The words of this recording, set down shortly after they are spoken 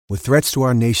With threats to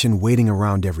our nation waiting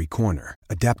around every corner,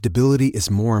 adaptability is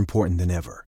more important than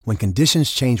ever. When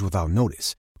conditions change without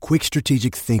notice, quick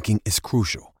strategic thinking is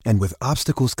crucial. And with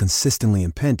obstacles consistently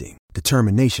impending,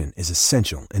 determination is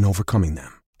essential in overcoming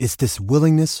them. It's this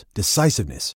willingness,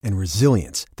 decisiveness, and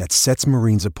resilience that sets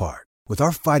Marines apart. With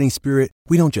our fighting spirit,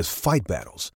 we don't just fight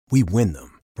battles, we win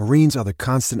them. Marines are the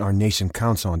constant our nation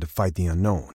counts on to fight the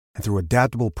unknown. And through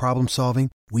adaptable problem solving,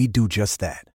 we do just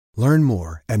that. Learn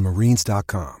more at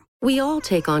marines.com. We all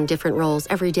take on different roles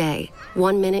every day.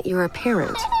 1 minute you're a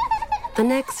parent, the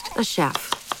next a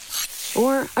chef,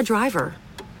 or a driver.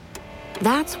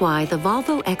 That's why the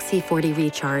Volvo XC40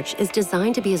 Recharge is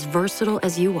designed to be as versatile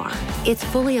as you are. It's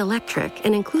fully electric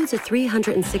and includes a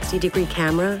 360-degree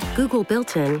camera, Google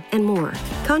built-in, and more.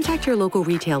 Contact your local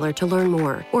retailer to learn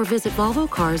more or visit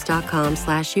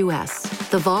volvocars.com/US.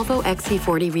 The Volvo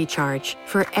XC40 Recharge,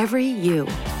 for every you.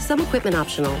 Some equipment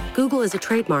optional. Google is a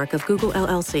trademark of Google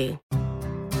LLC.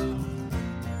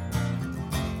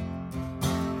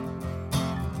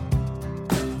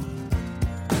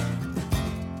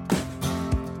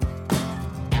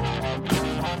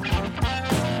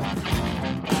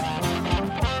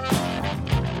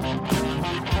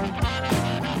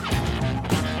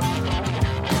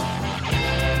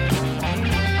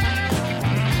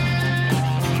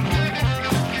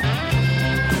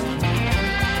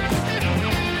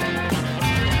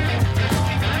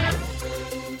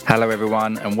 Hello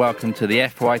everyone and welcome to the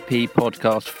FYP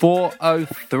podcast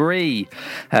 403.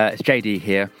 It's JD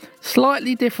here.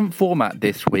 Slightly different format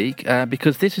this week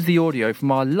because this is the audio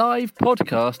from our live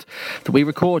podcast that we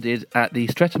recorded at the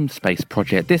Streatham Space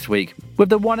Project this week with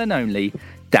the one and only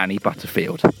Danny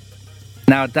Butterfield.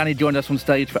 Now, Danny joined us on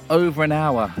stage for over an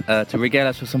hour to regale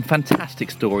us with some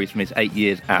fantastic stories from his 8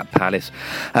 years at Palace.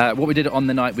 What we did on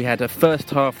the night, we had a first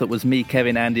half that was me,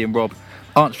 Kevin, Andy and Rob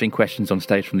answering questions on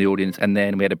stage from the audience, and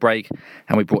then we had a break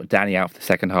and we brought Danny out for the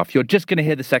second half. You're just going to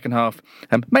hear the second half,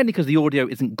 mainly because the audio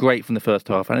isn't great from the first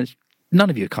half, and none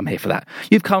of you have come here for that.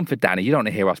 You've come for Danny. You don't want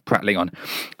to hear us prattling on.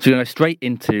 So we're going to go straight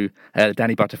into the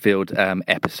Danny Butterfield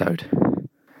episode.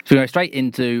 So we're going to go straight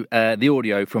into the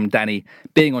audio from Danny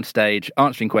being on stage,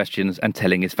 answering questions and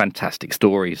telling his fantastic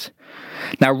stories.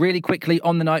 Now, really quickly,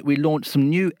 on the night, we launched some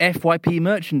new FYP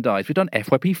merchandise. We've done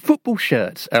FYP football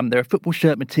shirts. They're a football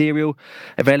shirt material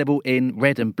available in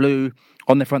red and blue.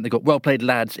 On the front, they've got Well Played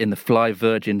Lads in the Fly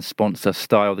Virgin sponsor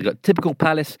style. They've got Typical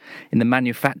Palace in the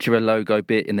manufacturer logo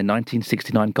bit in the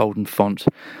 1969 golden font.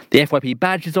 The FYP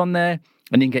badge is on there,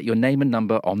 and you can get your name and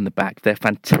number on the back. They're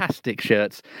fantastic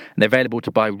shirts, and they're available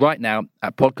to buy right now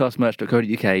at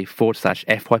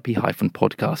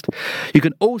podcastmerch.co.uk/FYP-podcast. You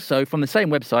can also, from the same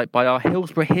website, buy our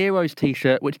Hillsborough Heroes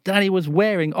t-shirt, which Danny was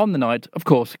wearing on the night, of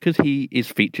course, because he is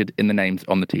featured in the names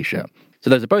on the t-shirt. So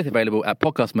those are both available at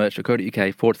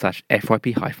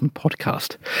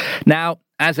podcastmerch.co.uk/FYP-podcast. Now,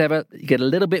 as ever, you get a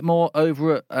little bit more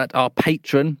over at our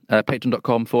Patreon,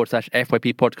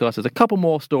 patreon.com/FYP podcast. There's a couple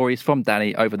more stories from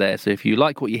Danny over there. So if you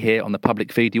like what you hear on the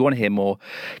public feed, you want to hear more,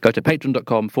 go to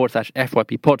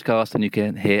patreon.com/FYP podcast and you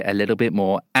can hear a little bit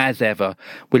more. As ever,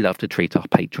 we love to treat our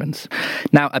patrons.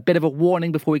 Now, a bit of a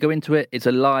warning before we go into it. It's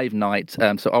a live night.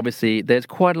 So obviously there's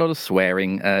quite a lot of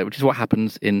swearing, which is what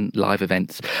happens in live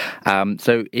events.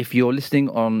 So if you're listening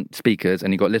on speakers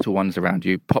and you've got little ones around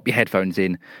you, pop your headphones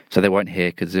in so they won't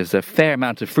hear, because there's a fair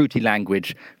amount of fruity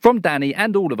language from Danny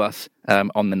and all of us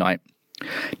on the night.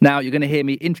 Now, you're going to hear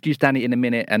me introduce Danny in a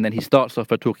minute, and then he starts off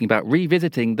by talking about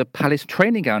revisiting the Palace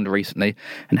training ground recently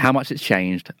and how much it's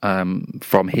changed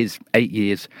from his 8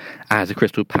 years as a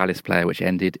Crystal Palace player, which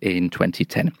ended in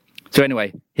 2010. So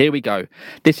anyway, here we go.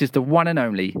 This is the one and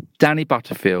only Danny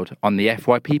Butterfield on the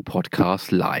FYP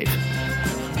Podcast Live.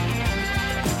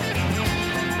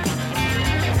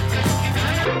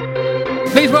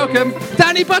 Please welcome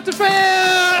Danny Butterfield!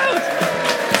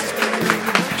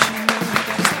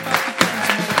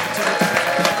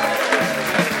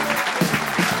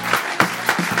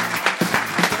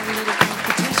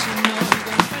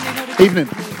 Evening.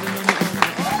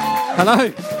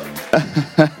 Hello.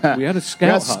 We had a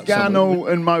scout hut. Scannell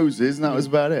and Moses, and that was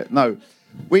about it. No,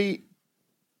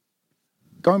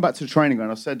 going back to the training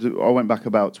ground, I went back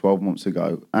about 12 months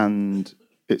ago, and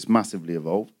it's massively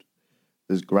evolved.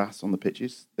 There's grass on the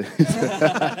pitches.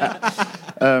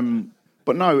 But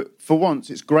no, for once,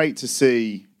 it's great to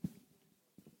see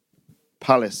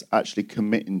Palace actually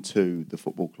committing to the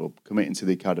football club, committing to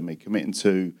the academy, committing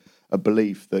to a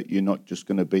belief that you're not just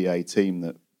going to be a team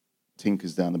that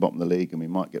tinkers down the bottom of the league and we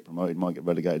might get promoted, might get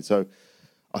relegated. So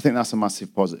I think that's a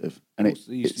massive positive. And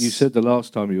you said the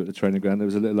last time you were at the training ground there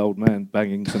was a little old man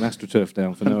banging some AstroTurf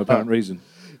down for no apparent reason.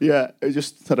 Yeah, it was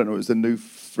just, I don't know, it was a new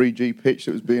 3G pitch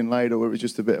that was being laid, or it was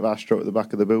just a bit of astro at the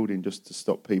back of the building just to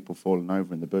stop people falling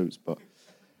over in the boots. But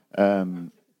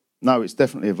no, it's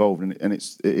definitely evolved, and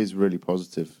it is really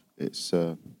positive. It's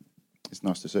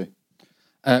nice to see.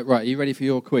 Right, are you ready for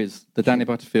your quiz? The Danny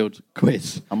Butterfield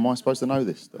quiz. Am I supposed to know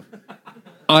this stuff?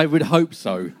 I would hope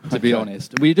so, to be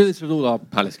honest. We do this with all our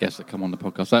Palace guests that come on the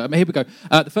podcast. So here we go.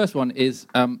 The first one is,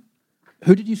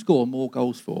 who did you score more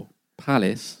goals for?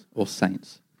 Palace or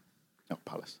Saints? No,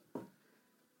 Palace.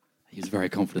 He was very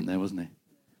confident there, wasn't he?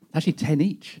 Actually, 10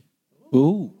 each.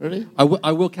 Ooh. Really? I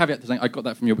will caveat to saying I got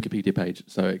that from your Wikipedia page,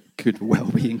 so it could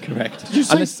well be incorrect. Did you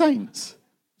say Saints?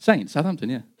 Saints, Southampton,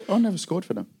 yeah. I never scored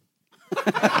for them.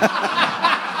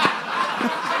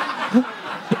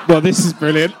 Well, this is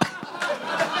brilliant.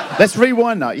 Let's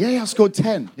rewind that. Yeah, I scored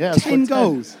 10. Yeah, 10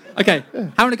 goals. Okay,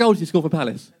 how many goals did you score for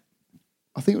Palace?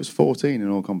 I think it was 14 in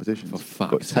all competitions. For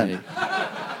fuck's sake.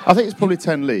 I think it's probably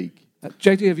 10 league.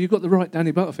 JD, have you got the right Danny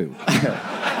Butterfield?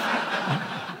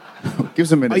 Give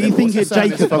us a minute. Are you thinking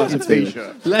Jacob fucking Butterfield?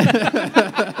 T-shirt?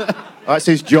 That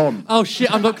says John. Oh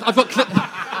shit! I've got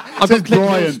Clinton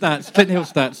Brian. Hill stats. Clinton Hill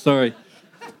stats. Sorry.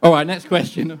 All right, next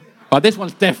question. Oh, this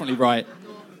one's definitely right.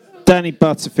 Danny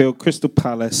Butterfield, Crystal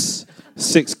Palace,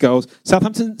 6 goals.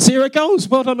 Southampton, 0 goals.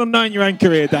 Well done on knowing your own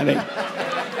career, Danny.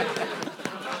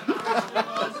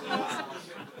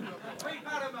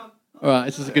 All right,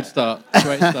 this is a good start.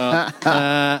 Great start.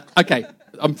 Okay,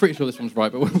 I'm pretty sure this one's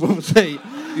right, but we'll see.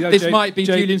 You know, this might be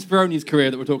Julian Speroni's career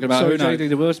that we're talking about. Sorry, Who knows? JD,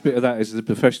 the worst bit of that is the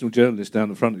professional journalist down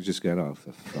the front is just going, oh,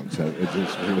 for fuck's sake.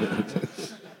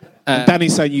 And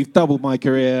Danny's saying you've doubled my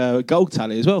career goal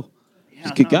tally as well. It's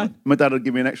a good game. My dad will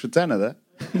give me an extra tenner there.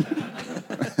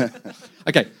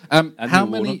 Okay, how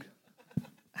many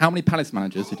Warnock. Palace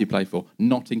managers did you play for,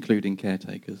 not including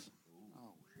caretakers?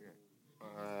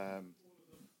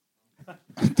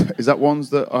 Is that ones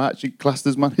that are actually classed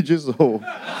as managers, or?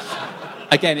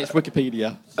 Again, it's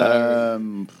Wikipedia. So. I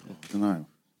don't know.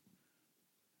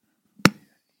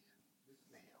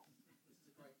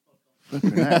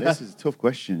 Flipping heck, this is a tough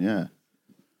question, yeah.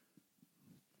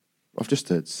 I've just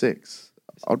heard 6.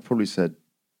 I'd probably said,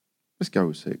 let's go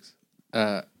with 6.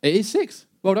 It is 6.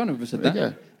 Well done, whoever said that.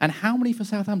 Yeah. And how many for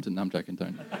Southampton? No, I'm joking,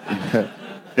 don't.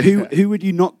 Who would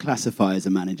you not classify as a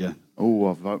manager? Oh,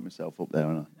 I've voted myself up there,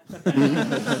 haven't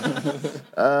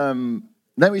I?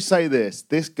 Let me say this.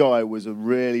 This guy was a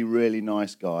really, really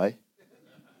nice guy.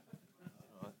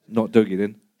 Not Dougie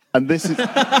then. And this is...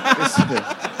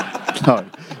 no.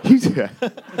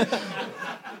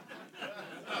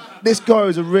 This guy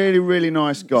was a really, really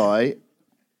nice guy.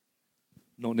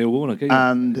 Not Neil Warnock, either.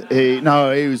 And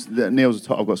Neil's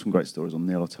I've got some great stories on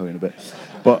Neil, I'll tell you in a bit.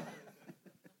 But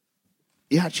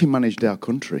he actually managed our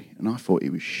country, and I thought he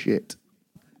was shit.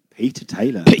 Peter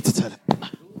Taylor.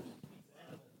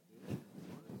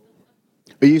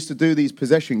 We used to do these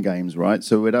possession games, right?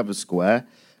 So we'd have a square,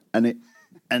 and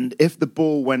if the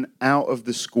ball went out of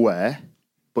the square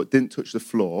but didn't touch the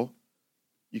floor,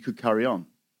 you could carry on,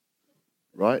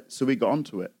 right? So we got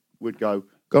onto it. We'd go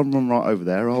and run right over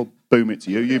there. I'll boom it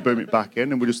to you. You boom it back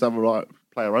in, and we'll just have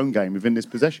play our own game within this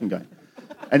possession game.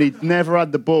 And he'd never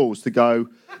had the balls to go,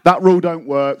 that rule don't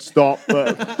work, stop.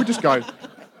 But we just go,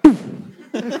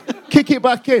 kick it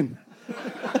back in.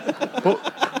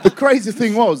 But the crazy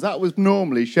thing was, that was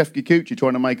normally Chef Kikuchi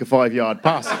trying to make a 5-yard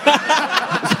pass.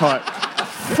 It's like,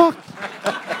 fuck.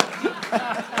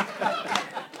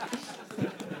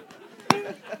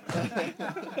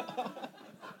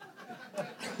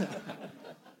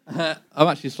 I'm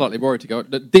actually slightly worried to go.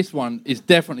 This one is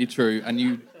definitely true, and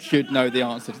you should know the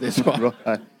answer to this one.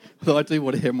 Right. Although I do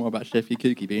want to hear more about Chef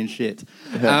Kikuchi being shit.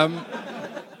 Yeah.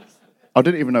 I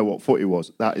didn't even know what foot he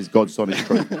was. That is God's honest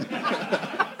truth.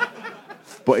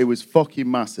 But it was fucking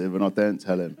massive, and I didn't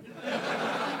tell him.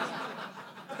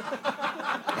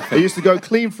 He used to go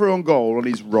clean through on goal on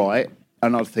his right,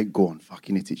 and I'd think, go on,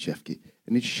 fucking hit it, Chefki.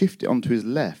 And he'd shift it onto his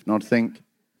left, and I'd think,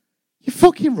 you're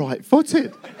fucking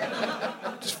right-footed.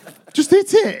 Just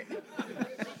hit it.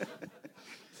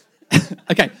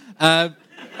 Okay.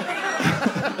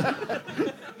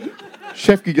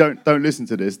 Chefki don't listen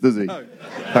to this, does he? No.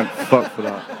 Thank fuck for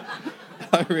that.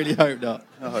 I really hope not.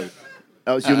 No.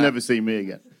 Else you'll never see me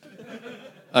again.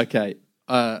 Okay.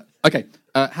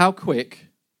 How quick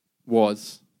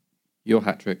was your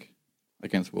hat-trick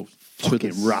against Wolves?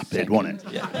 Fucking rapid, wasn't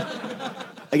it? Yeah.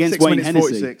 Against 6 Wayne minutes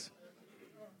Hennessy. 46.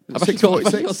 I've actually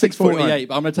got 6:48,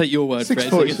 but I'm going to take your word for it.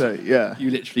 6:48, yeah.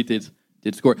 You literally did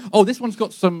score it. Oh, this one's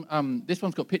got some. This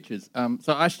one's got pictures.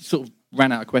 So I actually sort of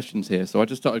ran out of questions here, so I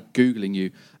just started googling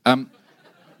you. So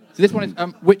this one is: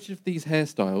 which of these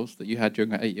hairstyles that you had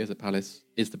during that 8 years at Palace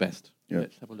is the best? Yeah.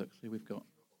 Let's have a look. See, we've got.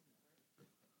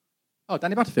 Oh,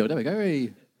 Danny Butterfield. There we go.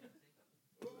 Hey.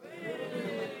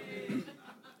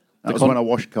 That was when I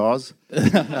washed cars.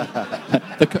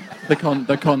 the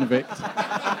convict.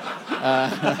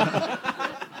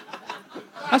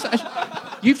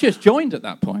 You've just joined at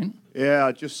that point. Yeah,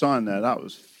 I just signed there.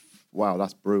 Wow,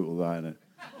 that's brutal, that, isn't it?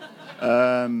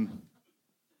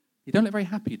 You don't look very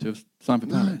happy to have signed for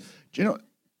Palace. Do you know?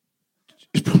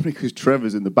 It's probably because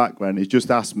Trevor's in the background. He's just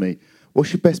asked me,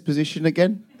 "What's your best position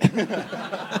again?"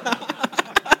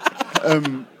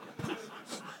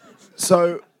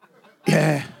 So,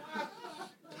 yeah.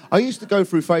 I used to go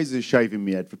through phases of shaving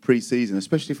my head for pre-season,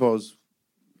 especially if I was,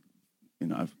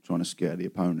 trying to scare the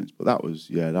opponents. But that was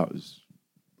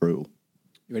brutal.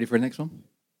 You ready for the next one?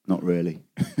 Not really.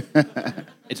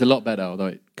 It's a lot better, although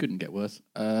it couldn't get worse.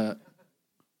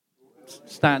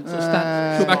 Stance.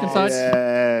 Short back and side.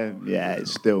 Yeah,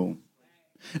 it's still...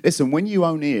 Listen, when you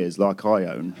own ears like I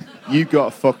own, you've got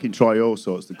to fucking try all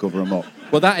sorts to cover them up.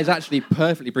 Well, that is actually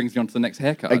perfectly brings me on to the next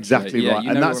haircut. Exactly right.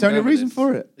 And that's the only reason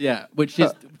for it. Yeah, which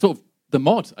is sort of the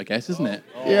mod, I guess, isn't it?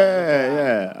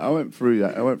 Yeah. I went through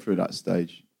that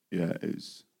stage. Yeah, it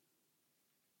was...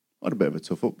 I had a bit of a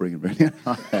tough upbringing, really.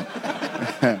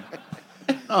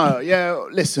 Oh, yeah,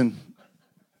 listen.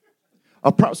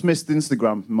 I perhaps missed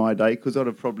Instagram in my day because I'd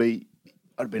have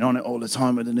been on it all the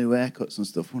time with the new haircuts and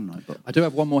stuff, wouldn't I? But I do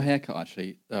have one more haircut,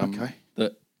 actually. Okay. There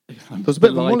was a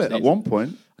bit of a mullet at one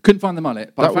point. I couldn't find the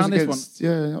mullet, but I found this one.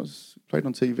 Yeah, that was played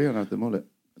on TV and I had the mullet.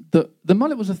 The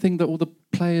mullet was a thing that all the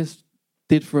players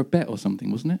did for a bet or something,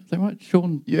 wasn't it? Is that right?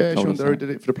 Sean Derry did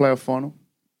it for the playoff final.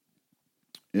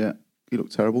 Yeah. He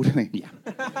looked terrible, didn't he?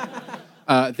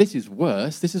 Yeah. This is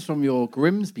worse. This is from your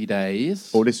Grimsby days.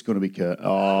 Oh, this is going to be Kurt.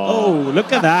 Oh,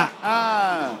 look at that.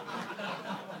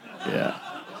 Yeah.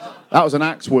 That was an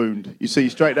axe wound. You see,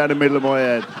 straight down the middle of my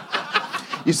head.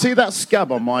 You see that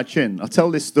scab on my chin? I tell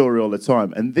this story all the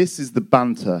time, and this is the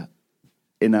banter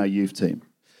in our youth team.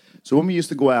 So when we used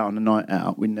to go out on a night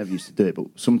out, we never used to do it, but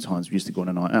sometimes we used to go on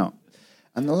a night out.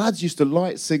 And the lads used to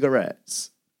light cigarettes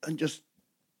and just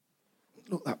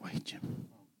look that way, Jim.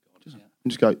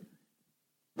 And just go.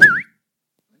 I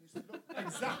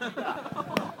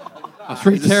was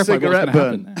really terrified what was going to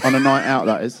happen there. On a night out,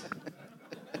 that is.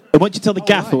 And what'd you tell the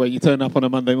gaffer when you turn up on a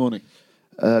Monday morning?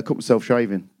 Cut myself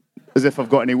shaving. As if I've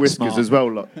got any whiskers as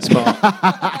well. Look. Smart.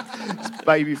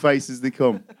 Baby faces they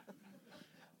come.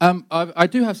 I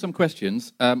do have some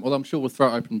questions, although I'm sure we'll throw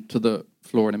it open to the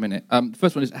floor in a minute. The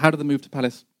first one is, how did the move to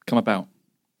Palace come about?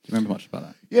 Do you remember much about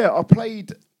that? Yeah, I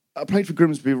played for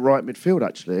Grimsby right midfield,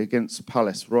 actually, against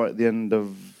Palace right at the end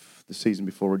of the season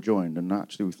before I joined. And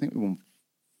actually, we think we won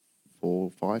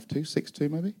 4-5-2, 6-2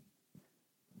 maybe.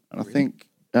 And really?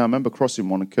 I remember crossing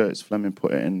one and Curtis Fleming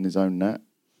put it in his own net.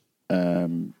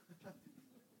 And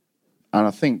I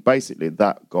think basically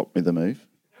that got me the move.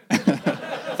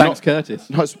 Thanks, Curtis.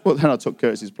 No, but then I took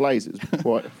Curtis's place. It was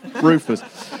quite ruthless.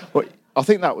 But I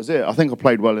think that was it. I think I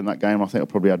played well in that game. I think I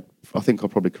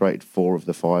probably created 4 of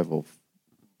the 5 or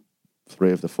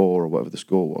 3 of the 4 or whatever the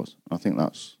score was. I think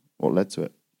that's what led to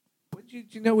it. Do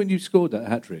you know when you scored that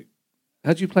hat-trick?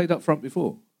 Had you played up front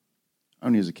before?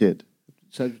 Only as a kid.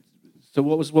 So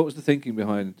what was the thinking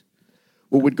behind?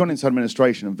 Well, we'd gone into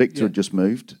administration and Victor had just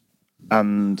moved.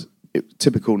 And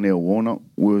typical Neil Warnock,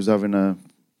 we was having a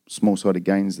small-sided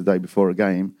games the day before a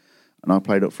game. And I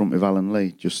played up front with Alan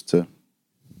Lee just to...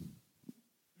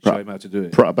 show him how to do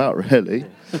it. Prat about, really.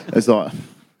 It's like,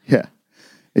 yeah,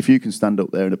 if you can stand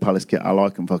up there in a Palace kit, I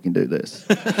can fucking do this.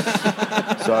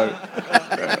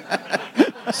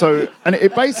 And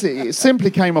it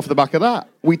simply came off the back of that.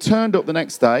 We turned up the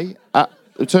next day.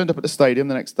 We turned up at the stadium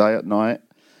the next day at night,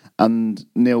 and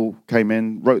Neil came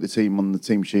in, wrote the team on the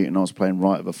team sheet, and I was playing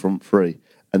right at the front 3.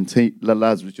 And the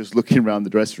lads was just looking around the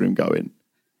dressing room going,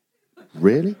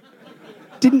 really?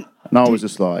 And I was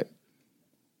just like,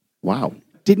 wow.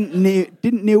 Didn't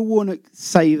Neil Warnock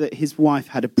say that his wife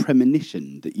had a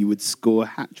premonition that you would score a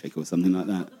hat-trick or something like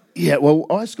that? Yeah, well,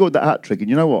 I scored that hat-trick, and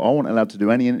you know what? I wasn't allowed to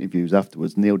do any interviews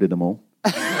afterwards. Neil did them all.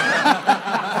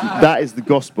 That is the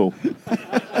gospel.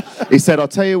 He said, I'll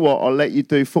tell you what, I'll let you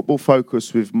do Football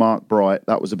Focus with Mark Bright.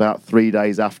 That was about 3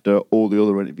 days after all the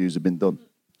other interviews had been done.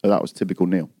 So that was typical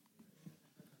Neil.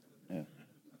 Yeah.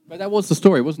 But that was the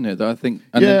story, wasn't it? Though I think.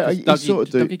 And he sort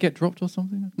of did Dougie get dropped or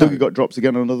something? Dougie got dropped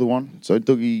again on another one. So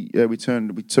Dougie,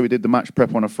 we did the match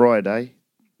prep on a Friday,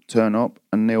 turn up,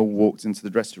 and Neil walked into the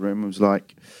dressing room and was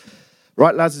like,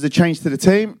 right, lads, there's a change to the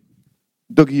team.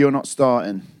 Dougie, you're not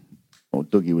starting. Or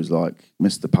Dougie was like,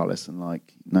 Mr. Palace, and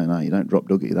like, no, you don't drop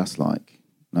Dougie. That's like,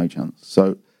 no chance.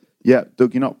 So, yeah,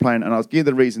 Doug, you're not playing. And I'll give you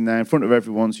the reason there in front of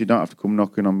everyone so you don't have to come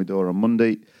knocking on my door on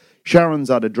Monday. Sharon's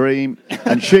had a dream,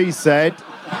 and she said,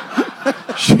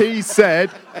 She said,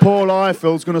 Paul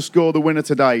Eifel's going to score the winner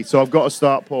today, so I've got to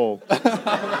start Paul.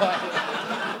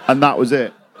 And that was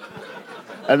it.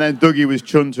 And then Dougie was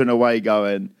chuntering away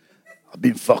going, I've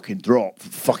been fucking dropped.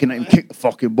 Fucking let him kick the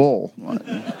fucking ball. Like,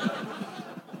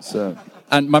 so.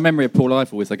 And my memory of Paul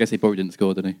Eiffel is, I guess he probably didn't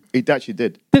score, did he? He actually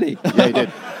did. Did he? Yeah, he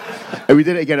did. And we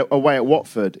did it again away at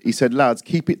Watford. He said, lads,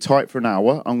 keep it tight for an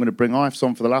hour. I'm going to bring Ives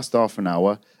on for the last half an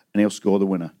hour, and he'll score the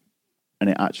winner. And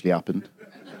it actually happened.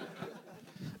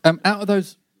 Out of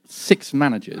those 6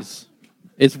 managers,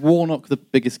 is Warnock the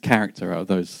biggest character out of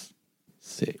those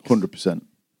 6? 100%.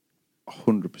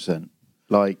 100%.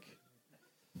 Like,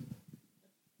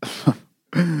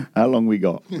 how long we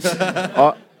got?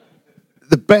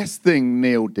 The best thing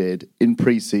Neil did in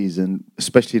pre-season,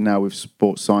 especially now with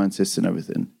sports scientists and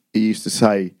everything, he used to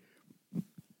say,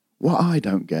 what I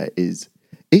don't get is,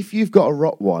 if you've got a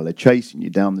Rottweiler chasing you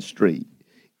down the street,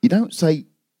 you don't say,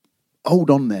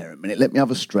 hold on there a minute, let me have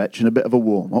a stretch and a bit of a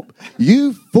warm-up.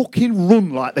 You fucking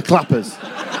run like the clappers.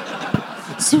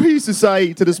 So he used to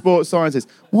say to the sports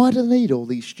scientists, why do they need all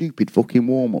these stupid fucking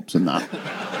warm-ups and that?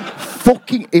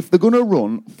 Fucking, if they're going to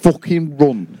run, fucking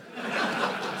run.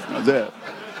 That's it.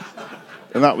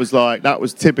 And that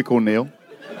was typical Neil.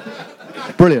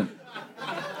 Brilliant.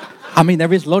 I mean,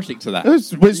 there is logic to that. It's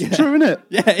true, isn't it?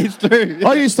 Yeah, it's true.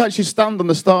 I used to actually stand on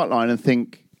the start line and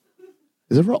think,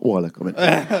 there's a Rottweiler coming.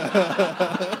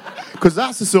 Because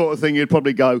that's the sort of thing you'd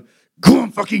probably go, go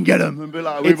on, fucking get him, and be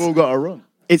like, we've all got to run.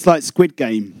 It's like Squid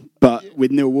Game, but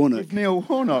with Neil Warnock. With Neil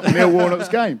Warnock's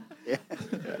game. Yeah.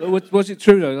 Was it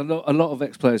true though? A lot of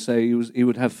ex-players say he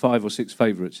would have 5 or 6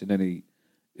 favourites in any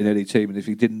team, and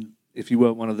if you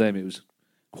weren't one of them, it was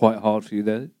quite hard for you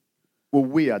there. Well,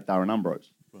 we had Darren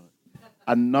Ambrose, right.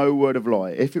 And no word of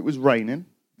lie. If it was raining,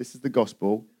 this is the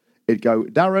gospel. It'd go,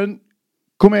 Darren,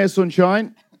 come here,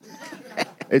 sunshine.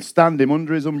 It'd stand him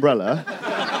under his umbrella,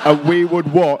 and he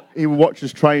would watch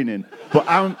us training. But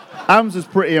Ams was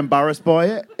pretty embarrassed by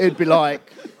it. It'd be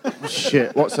like,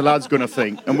 shit, what's the lads going to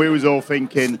think? And we was all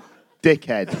thinking,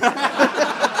 dickhead.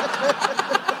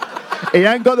 He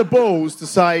ain't got the balls to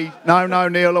say, no,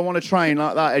 Neil, I want to train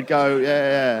like that. He'd go,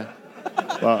 yeah.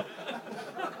 But,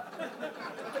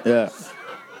 yeah.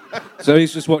 So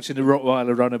he's just watching the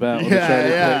Rottweiler run about on the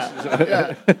training place.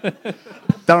 Yeah.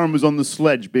 Darren was on the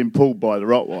sledge being pulled by the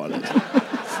Rottweilers.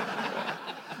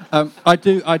 I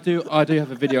do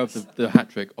have a video of the hat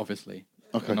trick, obviously.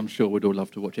 Okay. And I'm sure we'd all love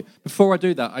to watch it. Before I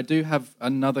do that, I do have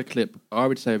another clip, I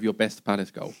would say, of your best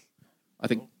Palace goal. I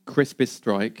think crispest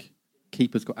strike,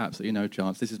 keeper's got absolutely no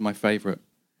chance. This is my favourite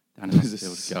Danny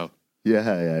Butterfield goal. Yeah,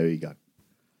 here we go.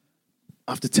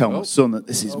 I have to tell my son that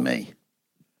this is me.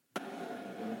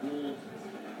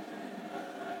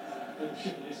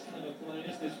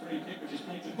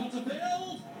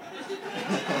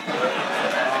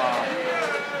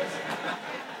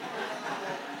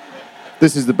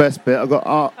 This is the best bit. I've got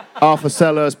Arthur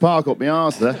Selhurst Park up my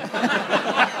arse there.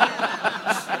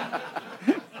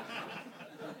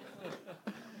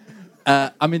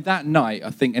 I mean, that night, I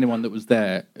think anyone that was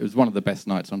there, it was one of the best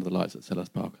nights under the lights at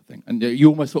Selhurst Park, I think. And you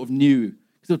almost sort of knew,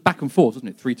 because it was back and forth, wasn't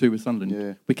it? 3-2 with Sunderland.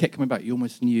 Yeah. We kept coming back. You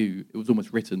almost knew, it was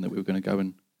almost written that we were going to go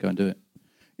and do it.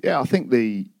 Yeah, I think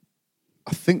the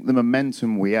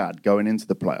momentum we had going into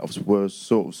the playoffs was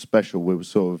sort of special. We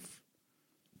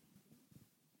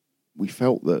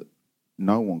felt that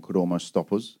no one could almost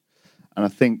stop us. And I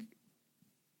think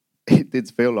it did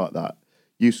feel like that.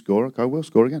 You score, okay, we'll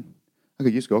score again.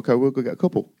 Okay, you score, okay, we'll go get a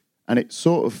couple. And it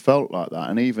sort of felt like that.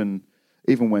 And even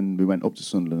when we went up to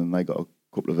Sunderland and they got a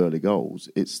couple of early goals,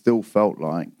 it still felt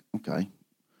like, okay,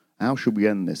 how should we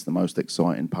end this the most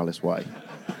exciting Palace way?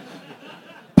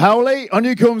 Powley, on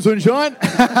you come, sunshine.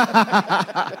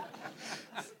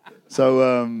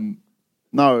 So,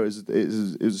 no, it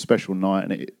was a special night,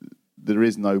 and there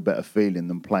is no better feeling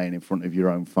than playing in front of your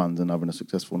own fans and having a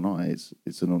successful night.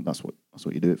 That's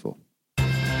what you do it for.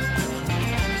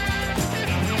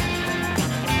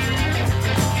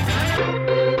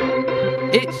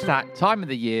 It's that time of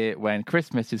the year when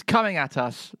Christmas is coming at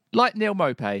us like Neil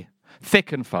Mopay,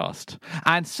 thick and fast.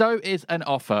 And so is an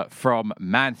offer from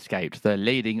Manscaped, the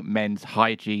leading men's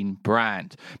hygiene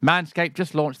brand. Manscaped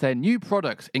just launched their new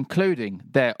products, including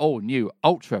their all-new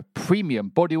ultra premium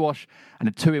body wash and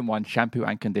a 2-in-1 shampoo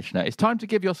and conditioner. It's time to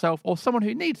give yourself, or someone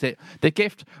who needs it, the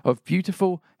gift of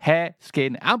beautiful hair,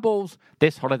 skin and balls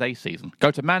this holiday season. Go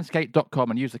to manscaped.com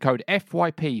and use the code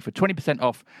FYP for 20%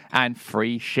 off and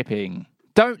free shipping.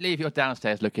 Don't leave your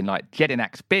downstairs looking like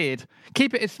Jedinak's beard.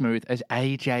 Keep it as smooth as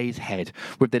AJ's head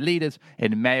with the leaders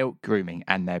in male grooming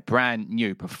and their brand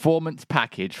new Performance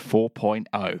Package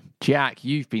 4.0. Jack,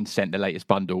 you've been sent the latest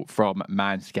bundle from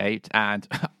Manscaped, and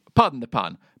Pardon the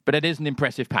pun, but it is an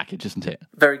impressive package, isn't it?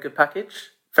 Very good package,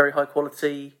 very high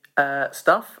quality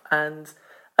stuff, and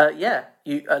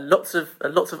lots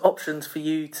of options for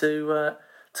you to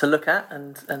look at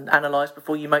and analyse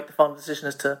before you make the final decision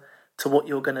as to what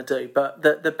you're going to do. But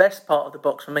the best part of the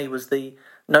box for me was the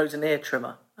nose and ear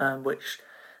trimmer, which,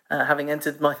 having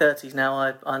entered my 30s now,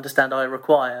 I understand I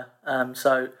require.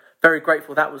 So very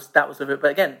grateful that was of it.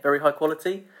 But again, very high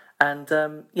quality and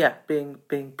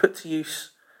being put to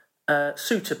use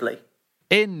suitably.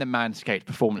 In the Manscaped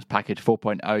Performance Package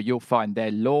 4.0, you'll find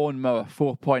their Lawnmower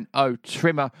 4.0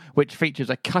 trimmer, which features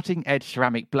a cutting-edge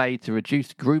ceramic blade to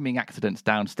reduce grooming accidents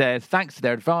downstairs, thanks to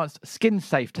their advanced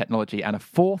skin-safe technology and a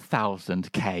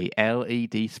 4000K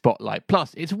LED spotlight.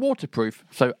 Plus, it's waterproof,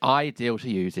 so ideal to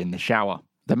use in the shower.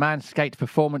 The Manscaped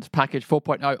Performance Package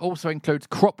 4.0 also includes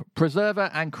Crop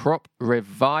Preserver and Crop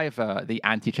Reviver, the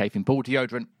anti-chafing ball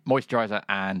deodorant, moisturiser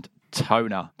and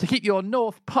toner, to keep your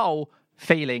North Pole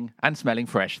feeling and smelling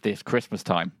fresh this Christmas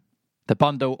time. The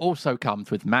bundle also comes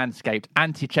with Manscaped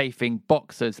anti-chafing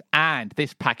boxers, and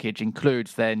this package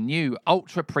includes their new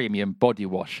ultra-premium body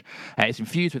wash. It's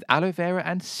infused with aloe vera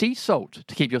and sea salt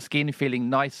to keep your skin feeling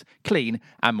nice, clean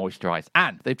and moisturised.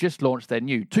 And they've just launched their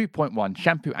new 2.1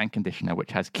 shampoo and conditioner,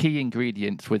 which has key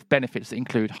ingredients with benefits that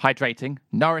include hydrating,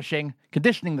 nourishing,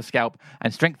 conditioning the scalp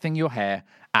and strengthening your hair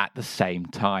at the same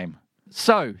time.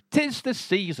 So, 'tis the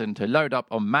season to load up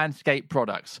on Manscaped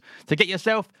products. To get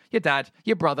yourself, your dad,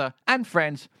 your brother and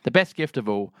friends the best gift of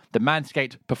all, the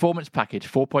Manscaped Performance Package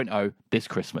 4.0 this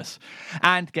Christmas.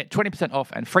 And get 20% off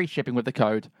and free shipping with the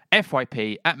code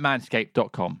FYP at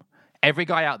manscaped.com. Every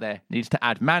guy out there needs to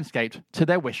add Manscaped to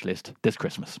their wish list this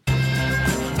Christmas.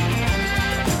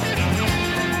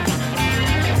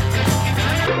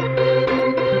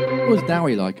 What was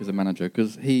Dowie like as a manager?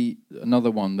 Because another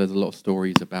one, there's a lot of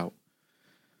stories about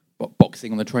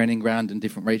boxing on the training ground and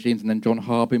different regimes, and then John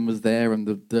Harbin was there, and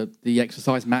the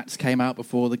exercise mats came out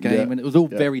before the game, and it was all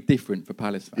very different for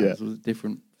Palace fans. It was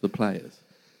different for the players.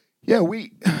 Yeah,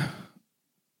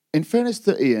 in fairness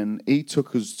to Ian, he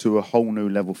took us to a whole new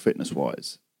level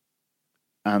fitness-wise,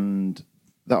 and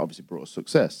that obviously brought us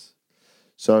success.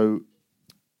 So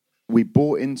we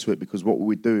bought into it because what we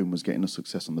were doing was getting us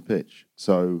success on the pitch.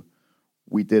 So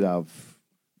we did have...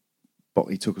 But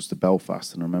he took us to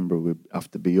Belfast, and I remember we'd have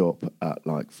to be up at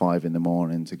like 5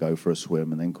 a.m. to go for a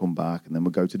swim, and then come back, and then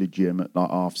we'd go to the gym at like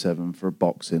 7:30 for a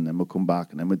boxing, then we'd come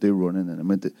back, and then we'd do running, and then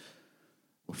we're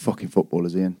fucking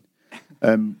footballers, Ian.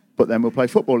 But then we'll play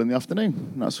football in the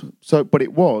afternoon. But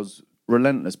it was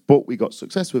relentless, but we got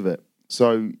success with it.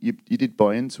 So you did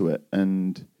buy into it,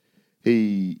 and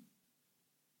he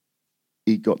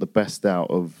got the best out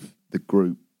of the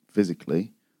group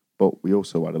physically. But we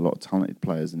also had a lot of talented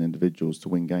players and individuals to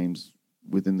win games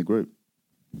within the group.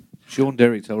 Sean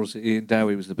Derry told us that Ian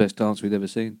Dowie was the best dancer we'd ever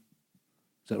seen.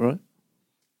 Is that right?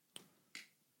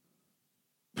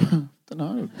 I don't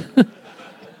know.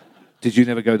 Did you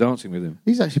never go dancing with him?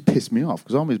 He's actually pissed me off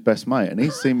because I'm his best mate and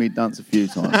he's seen me dance a few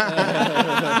times.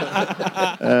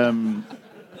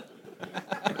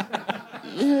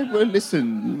 Yeah, well,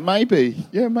 listen, maybe.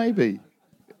 Yeah, maybe.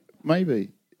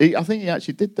 I think he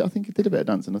actually did. I think he did a bit of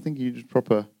dancing. I think he was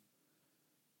proper.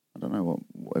 I don't know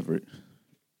whatever it.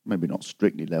 Maybe not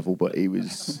strictly level, but he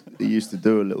used to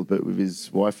do a little bit with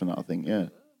his wife and that. I think, yeah.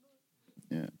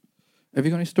 Have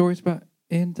you got any stories about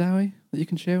Ian Dowie that you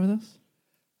can share with us?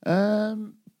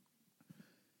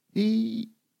 He.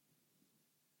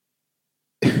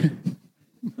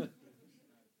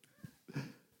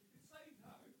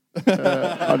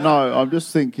 I know. I'm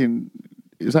just thinking.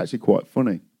 It was actually quite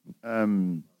funny.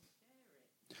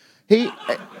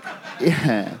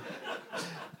 Yeah.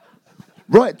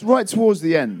 Right towards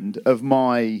the end of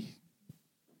my...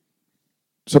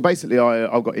 So basically,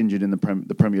 I got injured in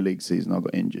the Premier League season. I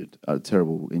got injured. I had a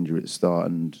terrible injury at the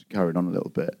start and carried on a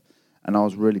little bit. And I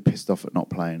was really pissed off at not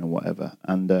playing or whatever.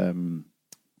 And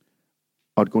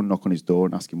I'd go and knock on his door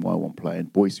and ask him why I wasn't playing.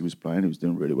 Boyce was playing. He was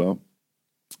doing really well.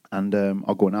 And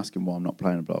I'll go and ask him why I'm not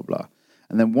playing, blah, blah.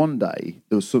 And then one day,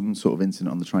 there was some sort of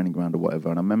incident on the training ground or whatever.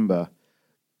 And I remember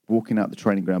walking out the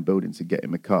training ground building to get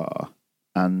in the car,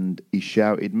 and he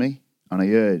shouted me, and I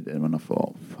heard him, and I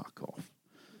thought, fuck off.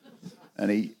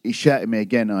 And he shouted me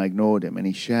again, and I ignored him, and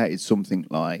he shouted something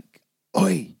like,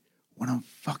 "Oi, when I'm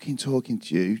fucking talking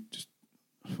to you, just,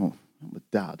 I'm a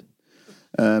dad."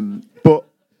 But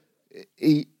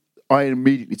I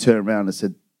immediately turned around and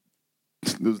said,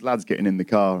 there was lads getting in the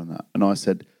car and that, and I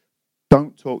said,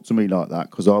 "Don't talk to me like that,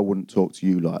 because I wouldn't talk to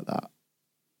you like that."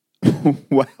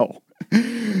 Well,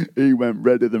 he went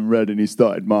redder than red and he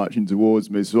started marching towards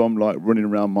me. So I'm like running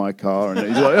around my car and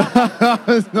he's like,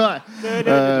 it's like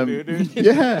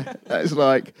yeah, it's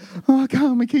like, oh, I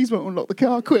can't, my keys won't unlock the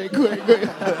car, quick.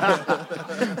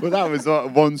 But that was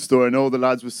like one story and all the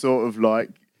lads were sort of like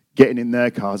getting in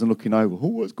their cars and looking over, oh,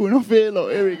 what's going off here?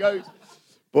 Look, here he goes.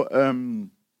 But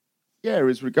yeah,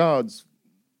 as regards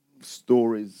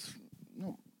stories,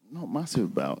 not massive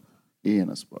about Ian,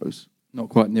 I suppose. Not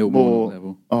quite Neil Warnock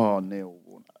level. Oh, Neil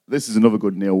Warnock. This is another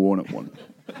good Neil Warnock one.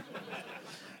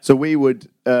 So we would,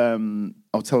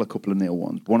 I'll tell a couple of Neil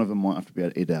ones. One of them might have to be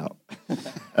edited out.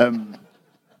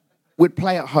 We'd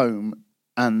play at home,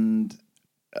 and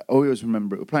I always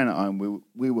remember it. We're playing at home.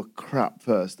 We were crap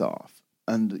first half,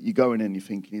 and you're going in, you're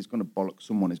thinking he's going to bollock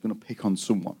someone, he's going to pick on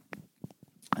someone.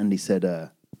 And he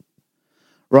said,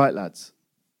 right, lads,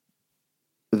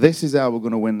 this is how we're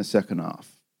going to win the second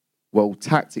half. Well,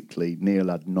 tactically, Neil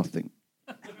had nothing.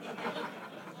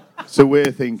 So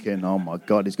we're thinking, oh my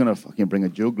God, he's going to fucking bring a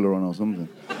juggler on or something.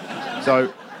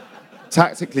 So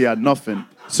tactically had nothing.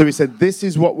 So he said, this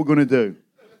is what we're going to do.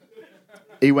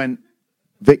 He went,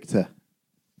 Victor,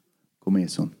 come here,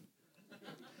 son.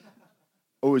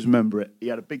 Always remember it. He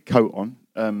had a big coat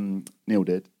on, Neil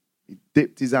did. He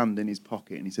dipped his hand in his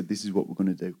pocket and he said, this is what we're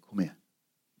going to do. Come here.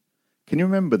 Can you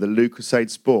remember the Lucasade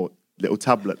Sport little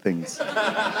tablet things?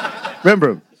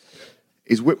 Remember him?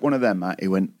 He's whipped one of them, mate. He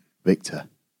went, Victor,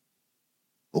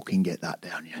 fucking get that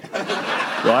down, yeah.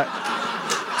 Right?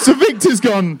 So Victor's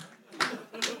gone.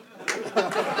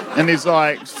 And he's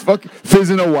like fucking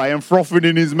fizzing away and frothing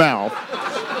in his mouth.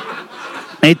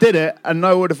 And he did it, and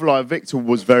no word of lie, Victor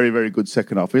was very, very good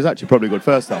second half. He was actually probably good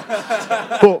first half.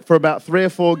 But for about 3 or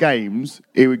 4 games,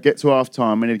 he would get to half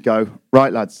time and he'd go,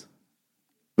 right, lads,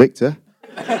 Victor,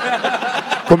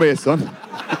 come here, son.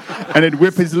 And he'd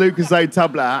whip his Lucasade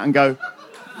tablet out and go,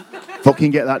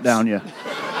 fucking get that down, yeah.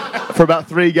 For about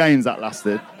 3 games that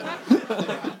lasted.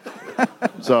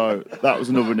 So that was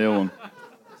another Neil one.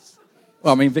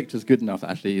 Well, I mean, Victor's good enough,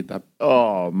 actually.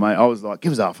 Oh, mate, I was like,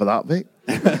 give us out for that, Vic.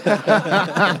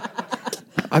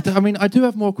 I mean, I do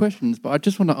have more questions, but I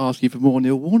just want to ask you for more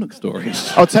Neil Warnock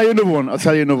stories. I'll tell you another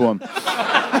one.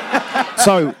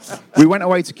 So we went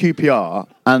away to QPR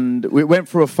and we went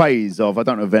through a phase of, I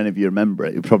don't know if any of you remember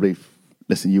it. You probably,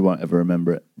 listen, you won't ever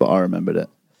remember it, but I remembered it.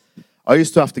 I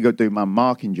used to have to go do man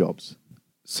marking jobs.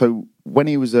 So when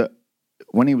he was at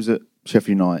Sheffield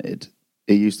United,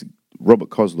 Robert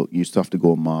Kozluk used to have to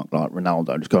go and mark like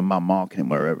Ronaldo, just go and man marking him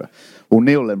wherever. Well,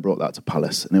 Neil then brought that to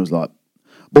Palace and it was like,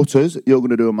 Butters, you're going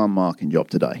to do a man marking job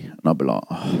today. And I'd be like,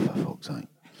 oh, for fuck's sake.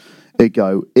 He'd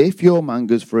go, if your man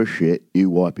goes for a shit, you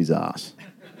wipe his ass.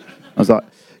 I was like,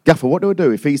 Gaffer, what do I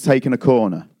do if he's taking a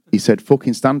corner? He said,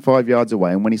 fucking stand 5 yards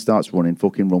away, and when he starts running,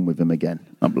 fucking run with him again.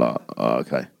 I'm like, oh,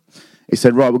 okay. He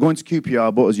said, right, we're going to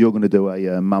QPR, Butters, you're going to do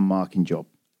a man marking job.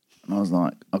 And I was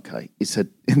like, okay. He said,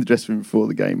 in the dressing room before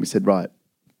the game, he said, right,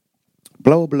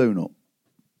 blow a balloon up.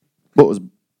 Butters,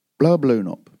 blow a balloon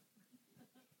up.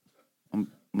 I'm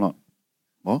like,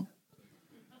 what?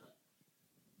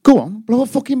 Go on, blow a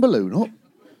fucking balloon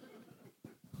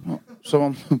up. So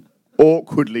I'm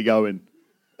awkwardly going.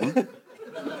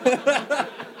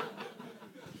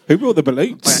 Who brought the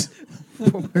balloons?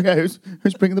 Yeah, who's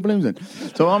bringing the balloons in?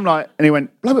 So I'm like, and he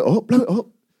went, blow it up.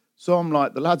 So I'm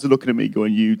like, the lads are looking at me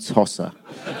going, you tosser.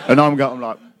 And I'm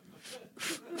like,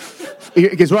 he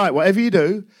goes, right, whatever you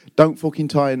do, don't fucking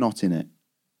tie a knot in it.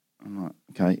 I'm like,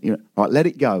 okay. He went, right, let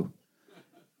it go.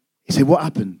 He said, what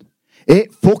happened?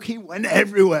 It fucking went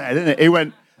everywhere, didn't it? He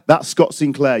went, that's Scott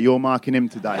Sinclair, you're marking him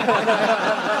today.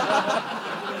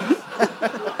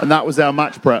 And that was our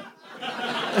match prep.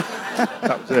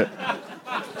 That was it.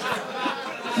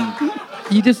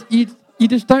 You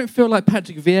just don't feel like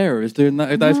Patrick Vieira is doing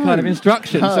those kind of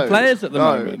instructions to players at the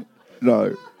moment.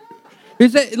 No.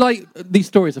 Is it like, these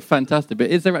stories are fantastic,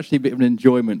 but is there actually a bit of an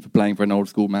enjoyment for playing for an old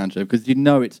school manager? Because you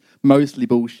know it's mostly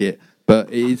bullshit, but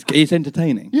it's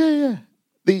entertaining. Yeah.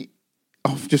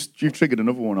 You've triggered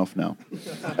another one off now.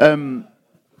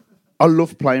 I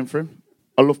love playing for him.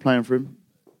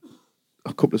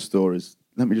 A couple of stories.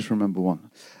 Let me just remember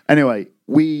one. Anyway,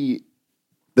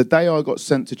 the day I got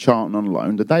sent to Charlton on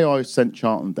loan, the day I sent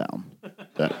Charlton down,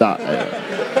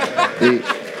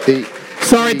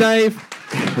 Sorry, Dave.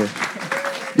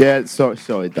 Yeah,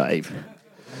 sorry, Dave.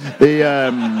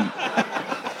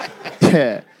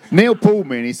 Neil pulled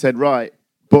me and he said, right,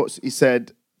 but he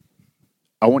said,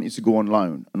 I want you to go on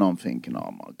loan. And I'm thinking,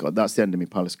 oh my God, that's the end of my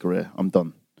Palace career. I'm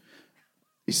done.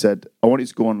 He said, I want you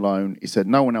to go on loan. He said,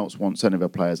 no one else wants any of our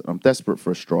players. And I'm desperate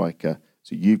for a striker,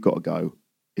 so you've got to go.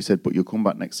 He said, but you'll come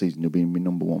back next season. You'll be my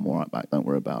number 1 right back. Don't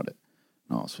worry about it.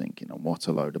 And I was thinking, oh, what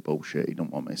a load of bullshit. He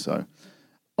don't want me. So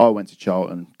I went to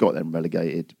Charlton, got them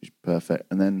relegated, which was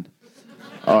perfect. And then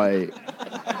I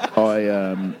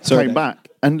came back.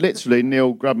 And literally,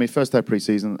 Neil grabbed me first day of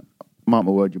pre-season. Mark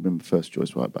my word, you've been my first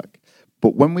choice right back.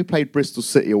 But when we played Bristol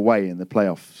City away in the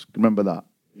playoffs, remember that?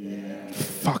 Yeah.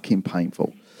 Fucking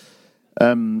painful.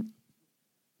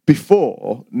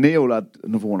 Before, Neil had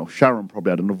another one, or Sharon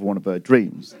probably had another one of her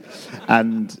dreams.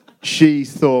 And she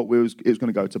thought it was going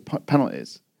to go to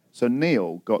penalties. So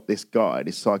Neil got this guy,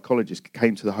 this psychologist,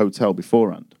 came to the hotel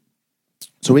beforehand.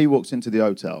 So he walks into the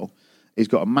hotel. He's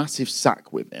got a massive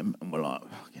sack with him. And we're like,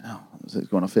 fucking hell, what's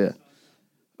going off here?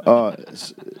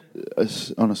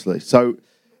 Honestly. So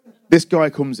this guy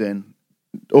comes in.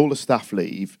 All the staff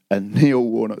leave, and Neil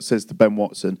Warnock says to Ben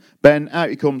Watson, "Ben, out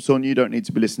you come, son. You don't need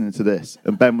to be listening to this."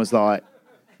 And Ben was like,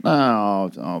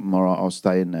 "No, I'm all right. I'll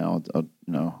stay in there. I'll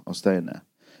stay in there."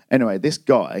 Anyway, this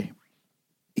guy,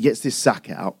 he gets this sack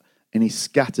out, and he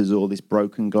scatters all this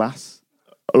broken glass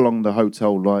along the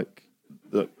hotel, like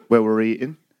where we're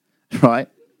eating, right?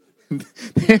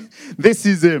 This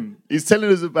is him. He's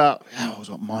telling us about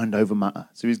mind over matter.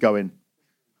 So he's going.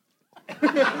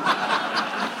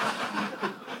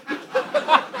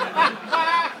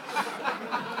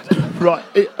 Right,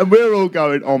 and we're all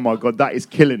going, oh my God, that is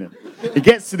killing him. He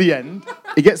gets to the end,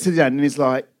 and he's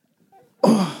like,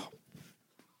 oh,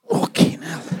 fucking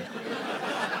hell.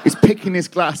 He's picking this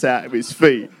glass out of his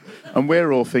feet, and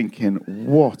we're all thinking,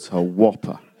 what a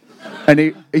whopper. And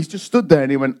he's just stood there,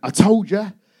 and he went, I told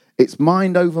you, it's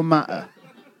mind over matter.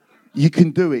 You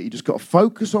can do it. You just got to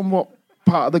focus on what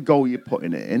part of the goal you're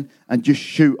putting it in, and just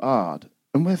shoot hard.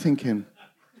 And we're thinking,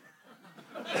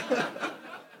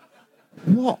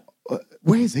 what?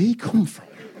 Where's he come from?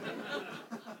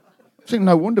 I think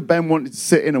no wonder Ben wanted to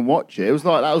sit in and watch it. It was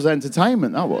like that was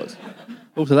entertainment, that was.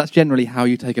 Also, that's generally how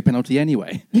you take a penalty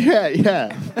anyway.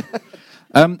 Yeah.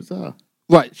 Bizarre.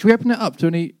 Right, should we open it up to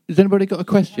any... Has anybody got a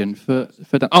question for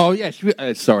Dan? Oh, yeah,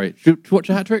 sorry. Should we watch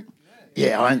a hat-trick?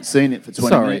 Yeah, I ain't seen it for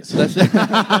 20 minutes.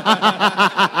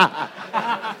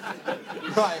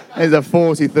 It's the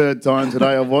 43rd time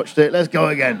today I've watched it. Let's go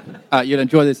again. You'll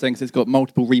enjoy this thing because it's got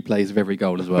multiple replays of every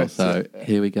goal as well. So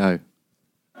here we go.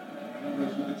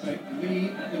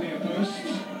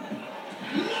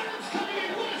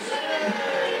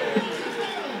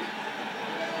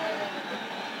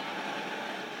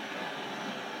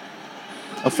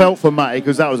 I felt for Matty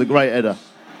because that was a great header.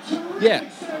 Yeah.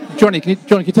 Johnny, can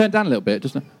you turn down a little bit?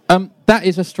 Just that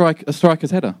is a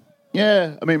striker's header.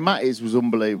 Yeah, I mean, Matty's was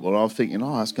unbelievable. I was thinking,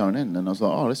 oh, that's going in. And I was like,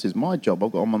 oh, this is my job.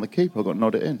 I'm on the keeper. I've got to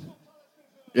nod it in.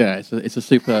 Yeah, it's a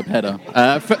superb header.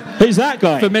 Who's that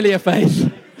guy? Familiar face.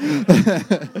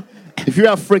 If you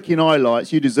have freaking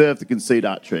highlights, you deserve to concede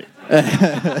that trick.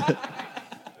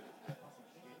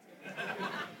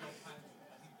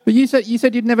 But you said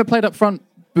you'd never played up front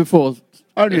before,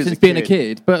 only since being a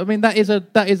kid. But I mean, that is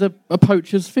a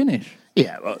poacher's finish.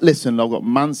 Yeah, well, listen, I've got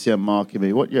Mancia marking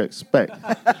me. What do you expect?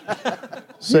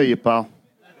 See you, pal.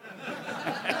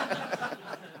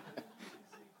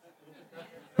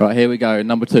 Right, here we go.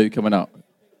 Number 2 coming up.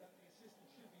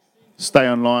 Stay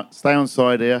on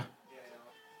side here.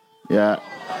 Yeah.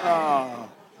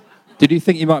 Did you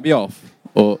think you might be off?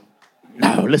 Or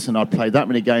no, listen, I'd played that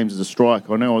many games as a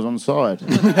striker. I knew I was on side.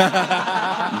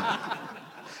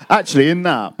 Actually, in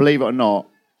that, believe it or not,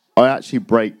 I actually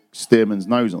break Stearman's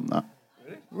nose on that.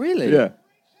 Really? Yeah.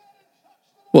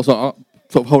 What, sort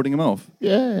of holding him off?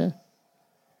 Yeah.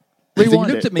 He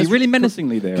looked at me really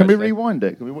menacingly there. Can we rewind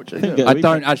it? Can we watch it again? I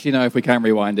don't actually know if we can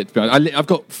rewind it. To be honest. I've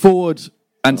got forward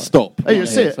and stop. Hey, you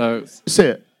see it? So see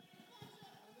it.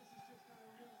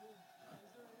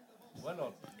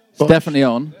 It's definitely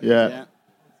on. Yeah.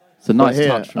 It's a nice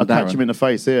touch from Darren. I'll catch him in the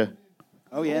face here.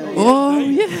 Oh, yeah. Oh,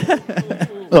 yeah.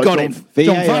 Like got him.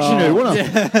 John Fashanu, wasn't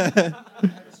it?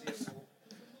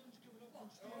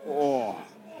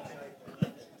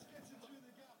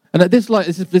 And this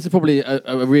is probably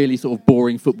a really sort of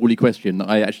boring football-y question that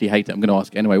I actually hate it. I'm going to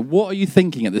ask anyway. What are you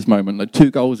thinking at this moment? Like 2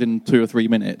 goals in 2 or 3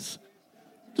 minutes?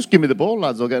 Just give me the ball,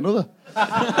 lads. I'll get another.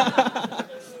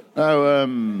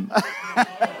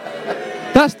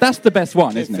 That's the best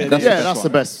one, isn't it? That's the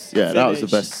best. Yeah, that was the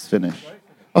best finish.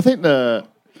 I think I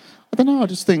don't know. I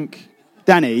just think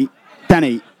Danny,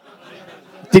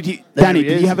 did you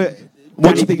have a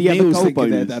goal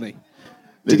bonus? Danny?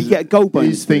 Did he get a goal bonus?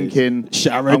 He's thinking,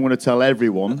 I'm going to tell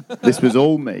everyone this was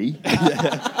all me.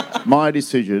 My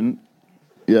decision.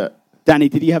 Yeah. Danny,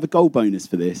 did you have a goal bonus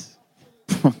for this?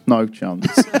 No chance.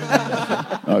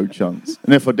 No chance.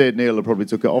 And if I did, Neil would probably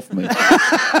took it off me.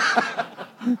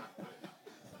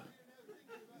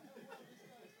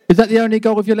 Is that the only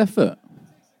goal with your left foot?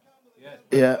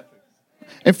 Yeah.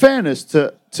 In fairness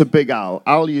to Big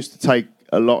Al used to take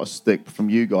a lot of stick from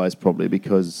you guys probably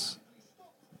because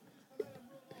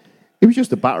he was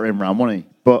just a battering ram, wasn't he?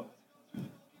 But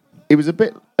it was a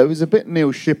bit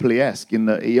Neil Shipley-esque in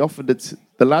that he offered it.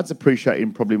 The lads appreciated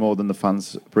him probably more than the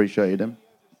fans appreciated him.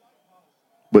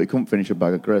 But he couldn't finish a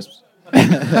bag of crisps.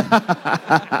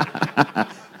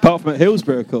 Apart from at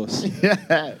Hillsborough, of course.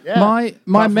 Yeah.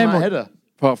 My memory. Header.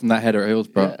 Apart from that header at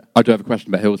Hillsborough, Yeah. I do have a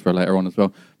question about Hillsborough later on as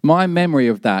well. My memory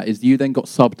of that is you then got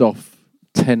subbed off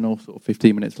 10 or sort of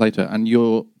 15 minutes later, and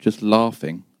you're just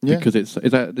laughing because is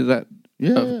that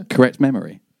a correct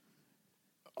memory?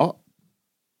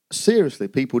 Seriously,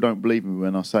 people don't believe me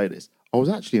when I say this. I was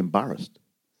actually embarrassed.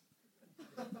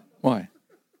 Why?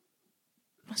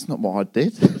 That's not what I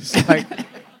did. It's like,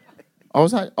 I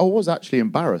was actually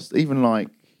embarrassed. Even like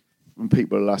when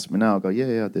people ask me now, I go,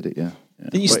 yeah, I did it, yeah.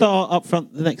 Didn't you start up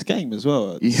front the next game as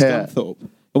well at Yeah. Scunthorpe? And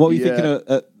what were you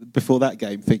thinking before that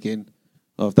game? Thinking,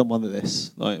 I've done one of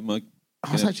this. Like,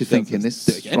 I was actually thinking this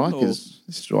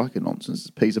striker nonsense is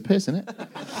a piece of piss, isn't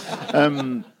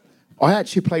it? I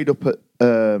actually played up at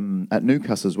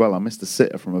Newcastle as well. I missed a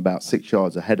sitter from about 6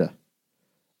 yards a header.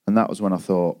 And that was when I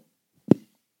thought,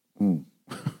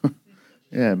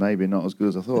 yeah, maybe not as good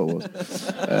as I thought it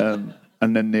was.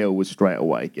 And then Neil was straight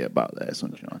away, get back there,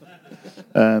 sunshine.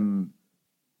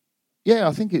 Yeah,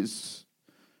 I think it's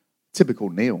typical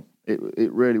Neil.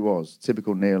 It really was.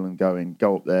 Typical Neil and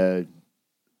go up there.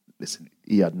 Listen,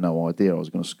 he had no idea I was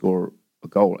going to score a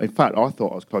goal. In fact, I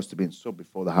thought I was close to being subbed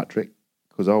before the hat-trick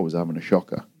because I was having a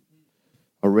shocker.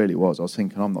 I really was. I was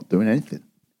thinking, I'm not doing anything.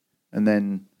 And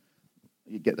then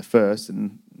you get the first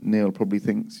and Neil probably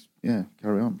thinks, yeah,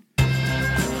 carry on.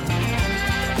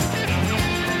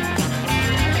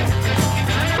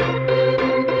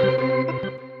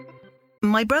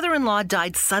 My brother-in-law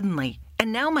died suddenly,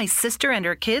 and now my sister and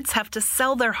her kids have to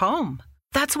sell their home.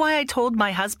 That's why I told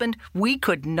my husband we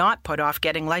could not put off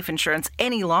getting life insurance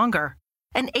any longer.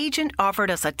 An agent offered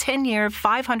us a 10-year,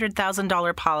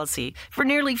 $500,000 policy for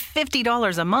nearly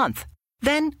 $50 a month.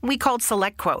 Then we called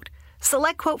SelectQuote.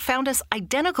 SelectQuote found us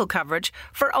identical coverage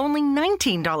for only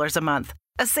 $19 a month,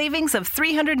 a savings of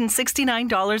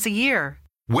 $369 a year.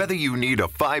 Whether you need a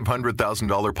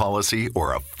 $500,000 policy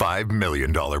or a $5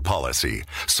 million policy,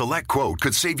 SelectQuote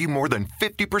could save you more than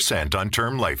 50% on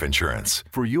term life insurance.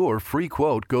 For your free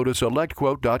quote, go to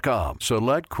SelectQuote.com.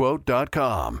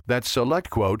 SelectQuote.com. That's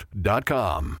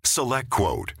SelectQuote.com.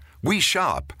 SelectQuote. We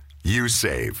shop. You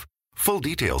save. Full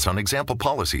details on example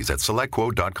policies at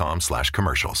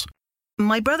SelectQuote.com/commercials.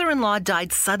 My brother-in-law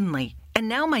died suddenly, and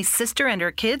now my sister and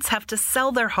her kids have to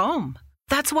sell their home.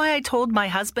 That's why I told my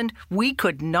husband we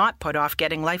could not put off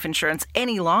getting life insurance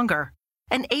any longer.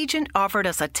 An agent offered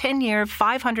us a 10-year,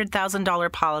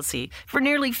 $500,000 policy for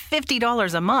nearly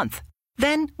 $50 a month.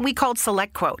 Then we called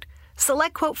SelectQuote.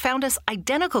 SelectQuote found us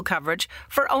identical coverage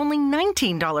for only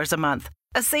 $19 a month,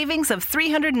 a savings of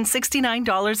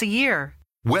 $369 a year.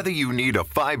 Whether you need a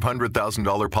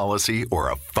 $500,000 policy or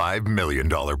a $5 million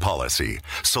policy,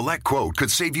 SelectQuote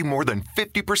could save you more than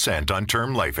 50% on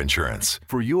term life insurance.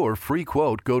 For your free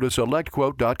quote, go to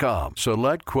SelectQuote.com.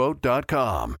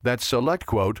 SelectQuote.com. That's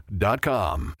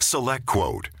SelectQuote.com.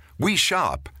 SelectQuote. We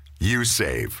shop. You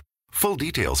save. Full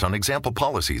details on example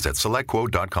policies at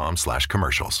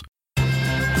SelectQuote.com/commercials.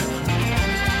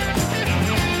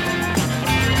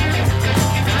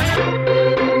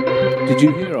 Did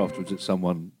you hear afterwards that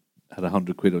someone had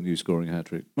 £100 on you scoring a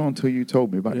hat-trick? Not until you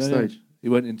told me backstage. Yeah. He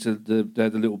went into they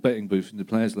had a little betting booth in the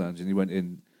players' lounge, and he went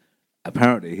in.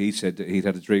 Apparently, he said that he'd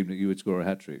had a dream that you would score a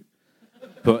hat-trick.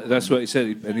 But that's what he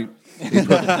said. But he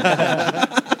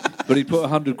put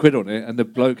 £100 on it, and the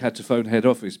bloke had to phone head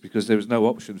office because there was no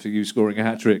option for you scoring a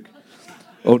hat-trick.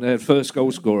 Oh, they had first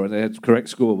goal scorer, and they had correct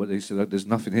score, but they said, there's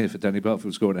nothing here for Danny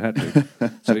Butterfield scoring a hat-trick.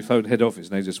 So he phoned head office,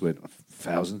 and they just went,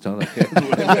 1,000 times.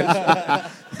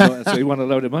 So he won a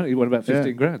load of money. He won about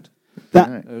 15 grand.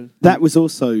 That was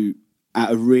also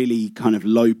at a really kind of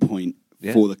low point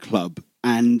for the club.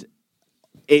 And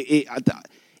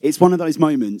it's one of those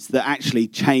moments that actually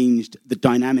changed the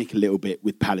dynamic a little bit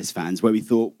with Palace fans, where we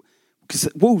thought, because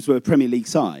Wolves were a Premier League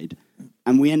side,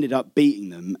 and we ended up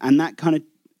beating them, and that kind of,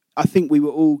 I think we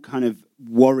were all kind of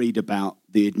worried about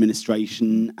the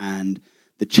administration and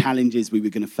the challenges we were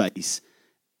going to face.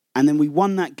 And then we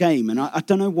won that game. And I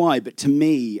don't know why, but to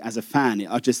me, as a fan,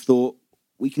 I just thought,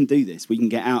 we can do this. We can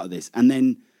get out of this. And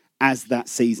then as that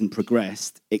season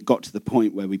progressed, it got to the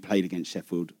point where we played against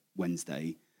Sheffield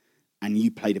Wednesday. And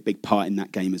you played a big part in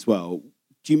that game as well.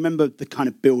 Do you remember the kind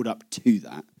of build-up to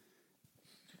that?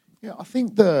 Yeah, I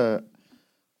think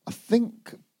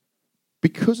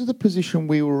because of the position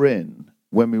we were in,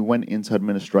 when we went into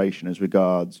administration as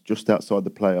regards just outside the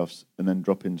playoffs and then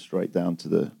dropping straight down to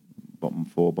the bottom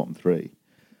 4, bottom 3,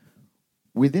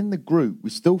 within the group, we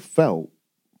still felt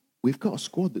we've got a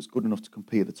squad that's good enough to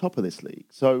compete at the top of this league.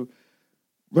 So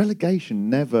relegation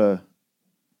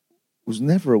was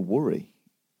never a worry.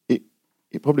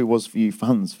 It probably was for you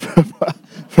fans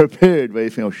for a period where you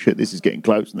think, oh shit, this is getting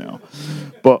close now.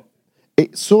 But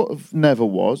it sort of never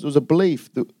was. There was a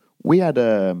belief that we had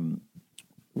a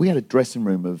dressing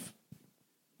room of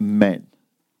men.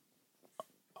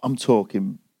 I'm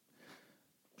talking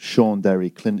Sean Derry,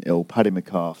 Clint Hill, Paddy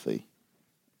McCarthy,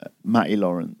 Matty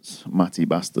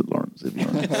Bastard Lawrence, if you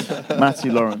want. Matty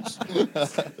Lawrence,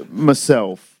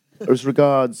 myself. As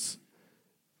regards,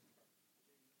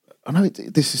 I know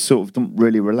this is sort of don't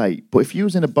really relate, but if you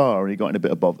was in a bar and you got in a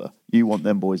bit of bother, you want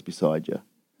them boys beside you.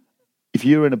 If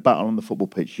you were in a battle on the football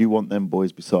pitch, you want them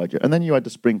boys beside you. And then you had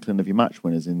the sprinkling of your match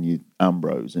winners in your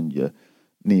Ambrose and your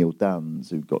Neil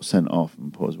Dans, who got sent off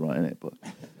and put us right in it. But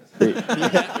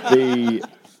the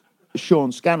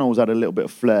Sean Scannell's had a little bit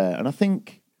of flair, and I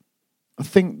think I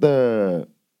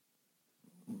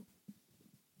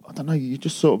don't know, you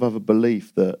just sort of have a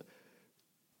belief that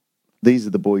these are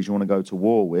the boys you want to go to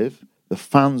war with. The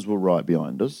fans were right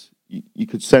behind us. You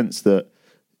could sense that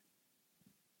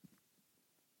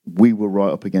we were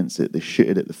right up against it. They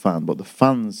shitted at the fan, but the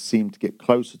fans seemed to get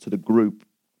closer to the group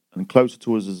and closer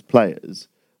to us as players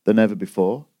than ever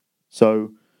before.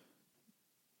 So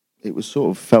it was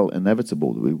sort of felt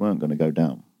inevitable that we weren't going to go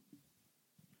down.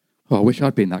 Oh, I wish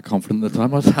I'd been that confident at the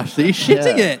time. I was actually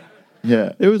shitting it.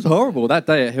 Yeah. It was horrible that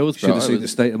day at Hillsborough. Should have seen the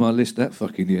state of my list that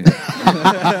fucking year.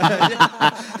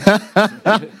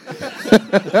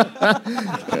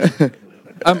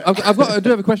 I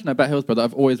do have a question about Hillsborough that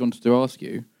I've always wanted to ask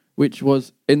you, which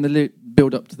was in the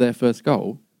build-up to their first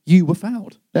goal, you were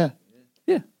fouled. Yeah.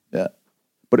 Yeah.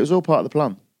 But it was all part of the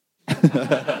plan.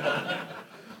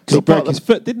 He broke his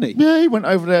foot, didn't he? Yeah, he went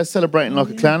over there celebrating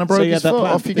like a clown and broke his foot.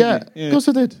 Off you get. Yeah. Of course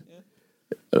I did.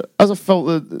 As I felt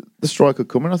the striker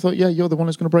coming, I thought, yeah, you're the one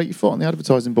who's going to break your foot on the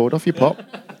advertising board. Off you pop.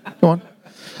 Go on.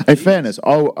 In fairness,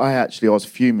 I was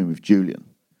fuming with Julian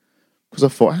because I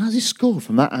thought, how's he scored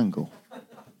from that angle?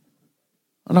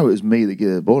 I know it was me that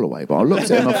gave the ball away, but I looked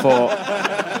at him and I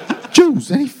thought,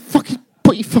 Jules,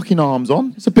 put your fucking arms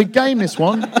on. It's a big game, this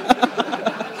one.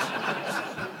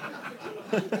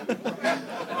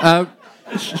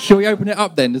 Shall we open it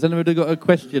up then? Has anybody got a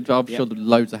question? I'm sure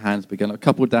loads of hands began. A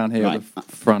couple down here at the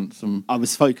front. I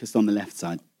was focused on the left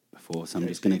side before, so I'm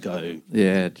just going to go.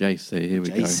 Yeah, JC, here we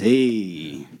go.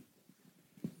 JC.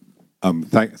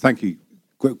 Thank you.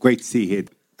 Great to see you here.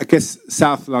 I guess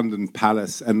South London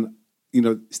Palace, and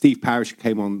Steve Parish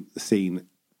came on the scene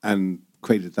and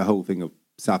created the whole thing of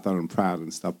South London Proud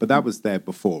and stuff. But that was there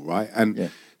before, right? And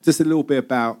just a little bit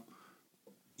about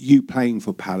you playing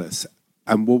for Palace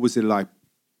and what was it like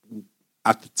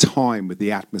at the time with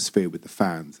the atmosphere with the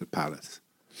fans at Palace?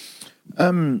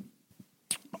 I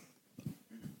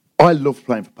loved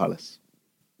playing for Palace.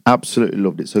 Absolutely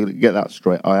loved it. So to get that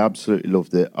straight, I absolutely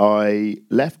loved it. I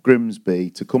left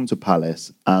Grimsby to come to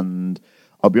Palace, and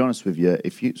I'll be honest with you,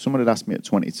 if someone had asked me at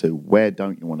 22, where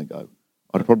don't you want to go?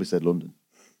 I'd have probably said London.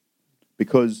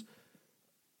 Because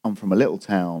I'm from a little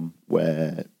town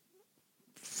where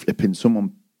flipping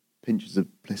someone pinches a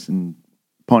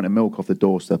pint of milk off the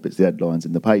doorstep, it's the headlines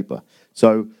in the paper.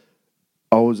 So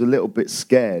I was a little bit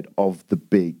scared of the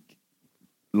big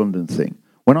London thing.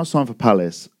 When I signed for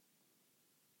Palace,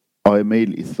 I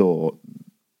immediately thought,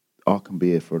 I can be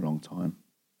here for a long time.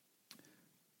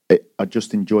 I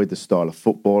just enjoyed the style of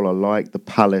football. I like the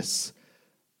Palace.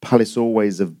 Palace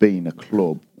always have been a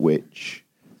club which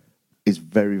is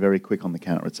very, very quick on the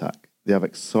counter-attack. They have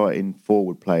exciting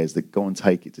forward players that go and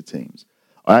take it to teams.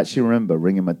 I actually remember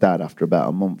ringing my dad after about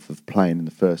a month of playing in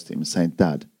the first team and saying,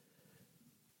 Dad,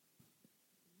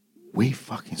 we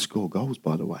fucking score goals,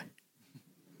 by the way.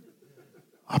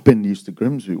 I've been used to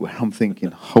Grimsby where I'm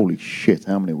thinking, holy shit,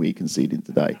 how many are we conceding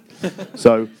today?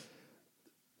 So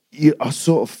I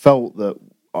sort of felt that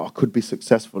I could be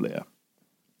successful here.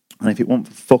 And if it weren't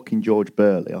for fucking George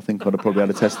Burley, I think I'd have probably had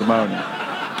a testimonial.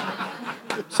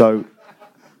 So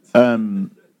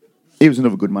he was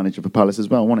another good manager for Palace as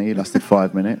well. He lasted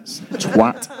 5 minutes.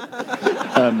 Twat.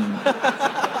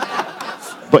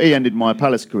 But he ended my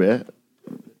Palace career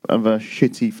of a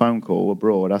shitty phone call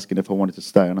abroad asking if I wanted to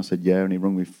stay. And I said, yeah. And he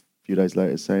rang me a few days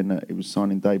later saying that he was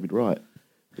signing David Wright.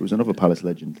 He was another Palace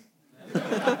legend.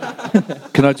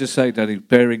 Can I just say, Danny,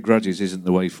 bearing grudges isn't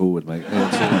the way forward, mate.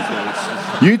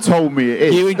 You told me it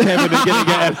is. You and Kevin are going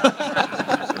to get him.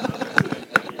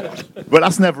 But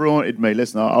that's never haunted me.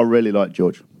 Listen, I really like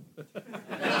George.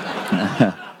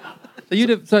 So you'd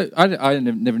have. So I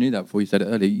never knew that before you said it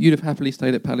earlier. You'd have happily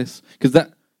stayed at Palace because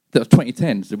that was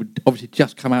 2010. So it would obviously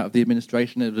just come out of the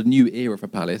administration. It was a new era for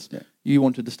Palace. Yeah. You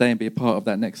wanted to stay and be a part of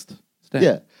that next step.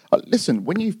 Yeah. Listen,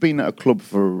 when you've been at a club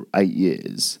for 8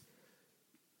 years,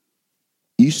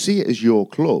 you see it as your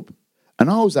club. And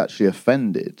I was actually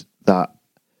offended that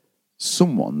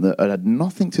someone that had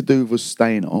nothing to do with us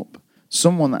staying up,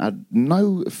 someone that had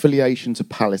no affiliation to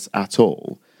Palace at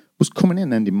all, was coming in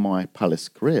and ending my Palace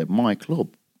career, my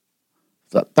club.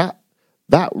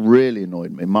 That really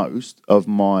annoyed me most of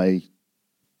my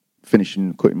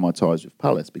cutting my ties with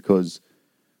Palace, because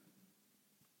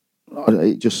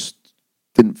it just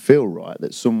didn't feel right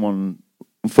that someone,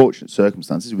 unfortunate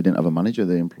circumstances, we didn't have a manager,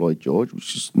 they employed George,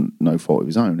 which is no fault of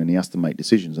his own, and he has to make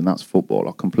decisions, and that's football,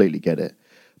 I completely get it.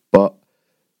 But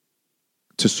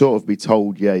to sort of be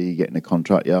told, yeah, you're getting a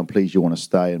contract, yeah, I'm pleased you want to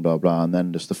stay, and blah, blah, and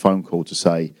then just a phone call to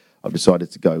say, I've decided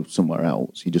to go somewhere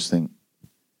else, you just think,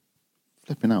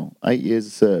 flipping out, 8 years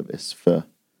of service for...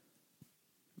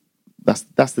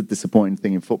 That's the disappointing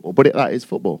thing in football, but that is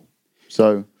football.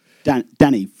 So,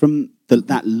 Danny, from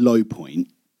that low point,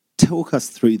 talk us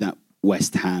through that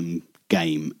West Ham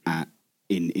game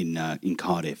in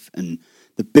Cardiff and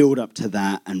the build up to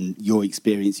that and your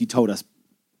experience. You told us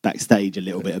backstage a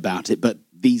little bit about it, but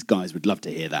these guys would love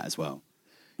to hear that as well.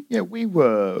 Yeah, we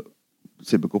were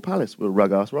typical Palace. We were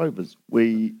rug-ass Rovers.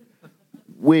 We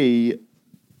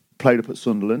played up at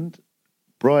Sunderland.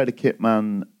 Brian, the kit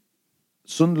man,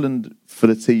 Sunderland for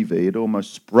the TV had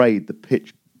almost sprayed the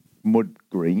pitch mud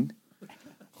green,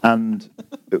 and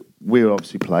we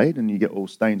obviously played, and you get all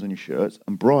stains on your shirts.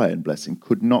 And Brian, bless him,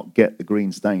 could not get the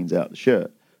green stains out of the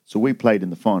shirt, so we played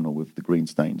in the final with the green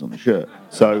stains on the shirt.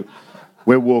 So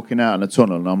we're walking out in a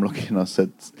tunnel, and I'm looking. I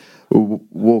said, we're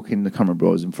walking. The camera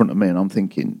boys in front of me, and I'm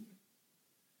thinking,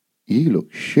 you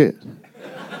look shit.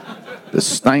 There's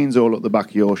stains all up the back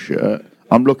of your shirt.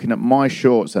 I'm looking at my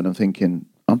shorts, and I'm thinking,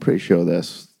 I'm pretty sure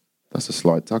that's a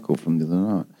slide tackle from the other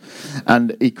night.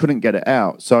 And he couldn't get it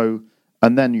out. So,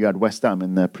 and then you had West Ham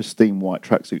in their pristine white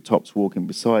tracksuit tops walking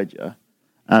beside you.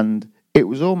 And it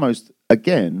was almost,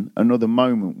 again, another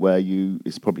moment where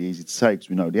it's probably easy to say because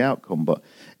we know the outcome, but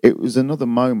it was another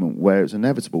moment where it's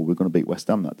inevitable we're going to beat West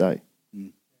Ham that day.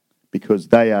 Because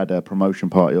they had a promotion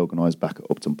party organised back at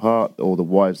Upton Park. All the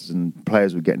wives and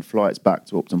players were getting flights back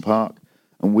to Upton Park.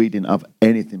 And we didn't have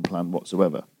anything planned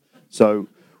whatsoever. So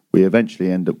we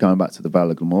eventually ended up going back to the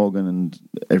Valley of Glamorgan, and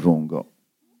everyone got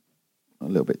a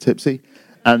little bit tipsy.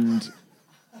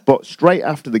 But straight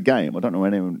after the game, I don't know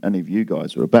when any of you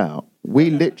guys were about, we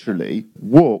literally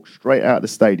walked straight out of the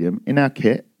stadium in our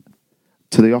kit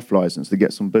to the off-licence to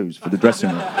get some booze for the dressing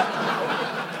room.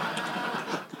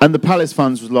 And the Palace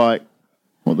fans was like,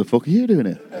 what the fuck are you doing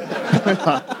here?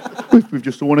 We've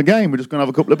just won a game, we're just going to have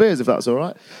a couple of beers if that's all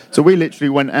right. So we literally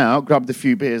went out, grabbed a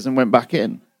few beers and went back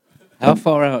in. How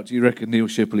far out do you reckon Neil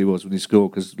Shipley was when he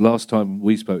scored? Because last time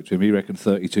we spoke to him, he reckoned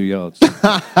 32 yards.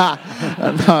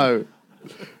 No.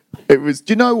 It was,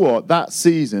 do you know what? That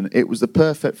season, it was the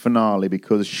perfect finale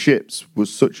because Ships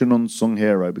was such an unsung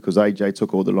hero because AJ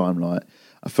took all the limelight.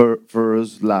 For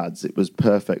us lads, it was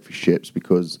perfect for Ships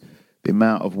because the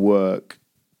amount of work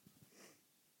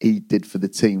he did for the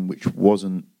team, which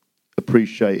wasn't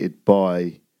appreciated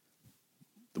by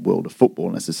the world of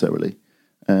football necessarily.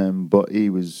 But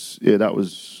he was, that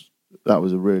was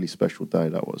a really special day,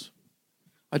 that was.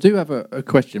 I do have a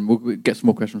question. We'll get some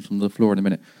more questions from the floor in a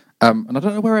minute. And I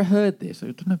don't know where I heard this. I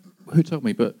don't know who told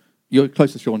me, but you're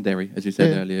close to Sean Derry, as you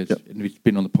said earlier, and he's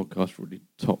been on the podcast, really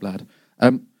top lad.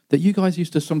 That you guys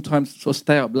used to sometimes sort of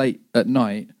stay up late at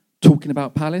night talking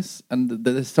about Palace, and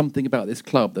there's something about this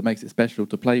club that makes it special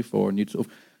to play for, and you'd sort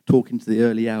of talk into the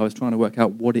early hours trying to work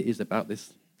out what it is about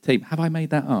this team. Have I made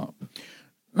that up?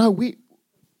 No, we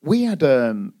had,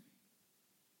 I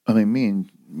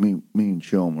mean, me and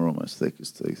Sean were almost thick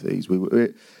as two thieves.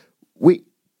 We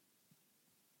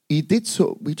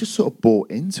just sort of bought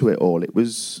into it all.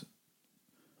 It's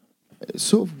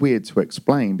sort of weird to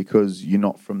explain because you're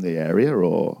not from the area,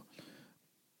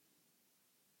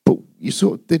 but you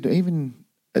sort of did even.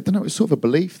 I don't know. It's sort of a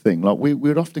belief thing. Like we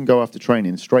would often go after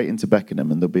training straight into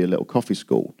Beckenham, and there'll be a little coffee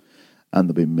school, and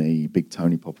there'll be me, Big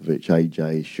Tony Popovich,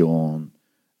 AJ, Sean,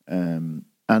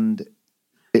 and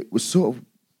it was sort of.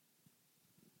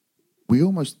 We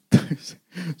almost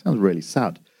sounds really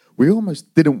sad. We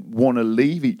almost didn't want to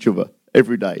leave each other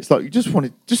every day. It's like you just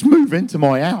wanted just move into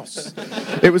my house.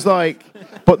 It was like,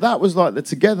 but that was like the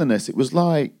togetherness. It was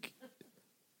like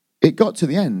it got to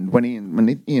the end when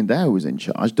Ian Dow was in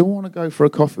charge. Do I want to go for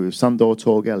a coffee with Sandor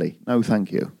Torgelli? No,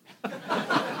 thank you.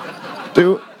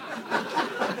 Do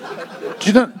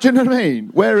you know what I mean?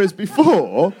 Whereas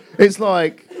before, It's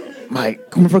like,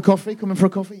 mate, coming for a coffee? Coming for a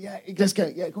coffee? Yeah, let's go.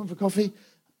 Yeah, coming for a coffee?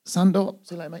 Sandor,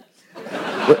 see you later, mate.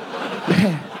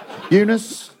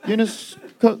 Eunice,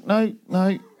 cook? No,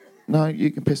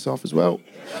 you can piss off as well.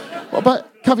 What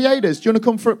about Caviedes? Do you want to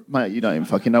come for it? Mate, you don't even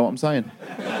fucking know what I'm saying.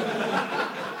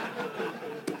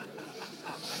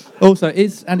 Also,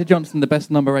 is Andy Johnson the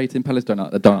best number 8 in Palace? Don't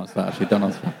answer that, actually. Don't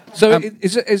answer that. So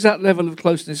is that level of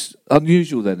closeness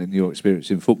unusual then in your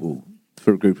experience in football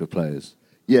for a group of players?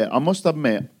 Yeah, I must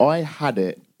admit, I had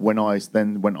it when I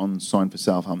then went on signed for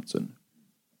Southampton,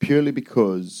 purely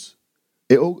because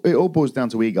it all boils down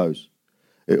to egos.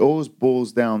 It always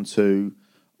boils down to,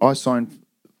 I signed,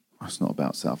 it's not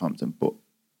about Southampton, but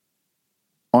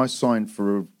I signed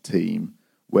for a team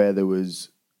where there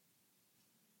was,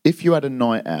 if you had a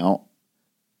night out,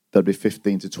 there'd be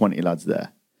 15 to 20 lads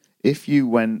there. If you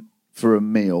went for a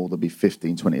meal, there'd be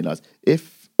 15, 20 lads.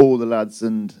 If all the lads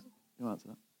and...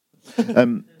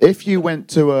 if you went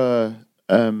to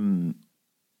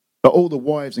all the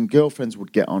wives and girlfriends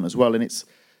would get on as well. And it's...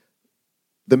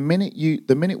 The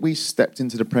minute we stepped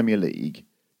into the Premier League,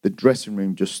 the dressing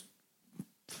room just...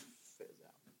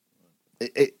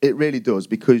 It really does,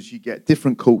 because you get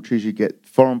different cultures, you get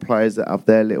foreign players that have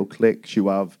their little cliques, you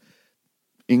have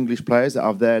English players that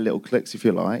have their little cliques, if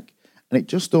you like, and it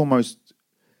just almost,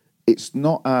 it's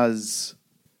not as,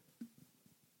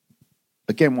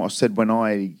 again, what I said when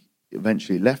I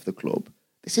eventually left the club,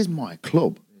 this is my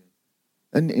club.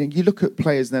 And you look at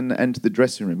players then that enter the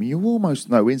dressing room, you almost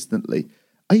know instantly,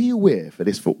 are you here for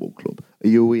this football club? Are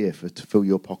you here to fill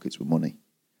your pockets with money?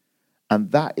 And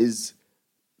that is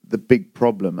the big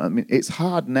problem. I mean, it's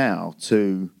hard now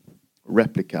to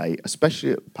replicate,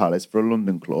 especially at Palace for a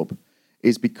London club,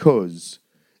 is because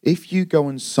if you go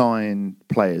and sign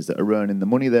players that are earning the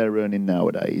money they're earning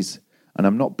nowadays, and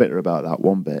I'm not bitter about that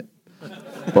one bit,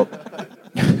 but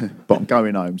I'm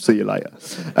going home, see you later.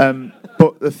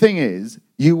 But the thing is,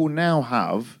 you will now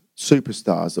have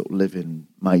superstars that live in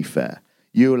Mayfair.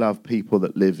 You'll have people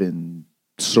that live in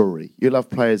Surrey. You'll have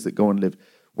players that go and live...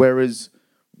 Whereas...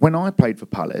 When I played for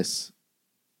Palace,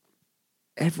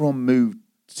 everyone moved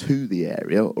to the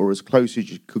area, or as close as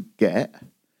you could get,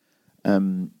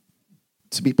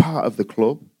 to be part of the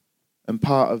club and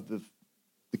part of the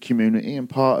community and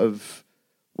part of...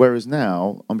 Whereas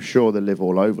now, I'm sure they live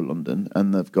all over London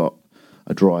and they've got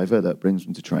a driver that brings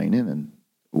them to training and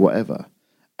whatever.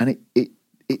 And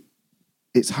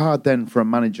it's hard then for a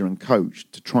manager and coach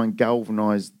to try and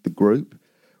galvanise the group.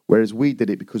 Whereas we did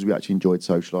it because we actually enjoyed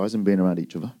socialising and being around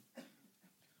each other.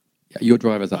 Yeah, your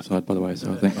driver's outside, by the way,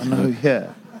 so I think... I know,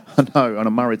 yeah. I know, and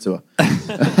I'm married to her.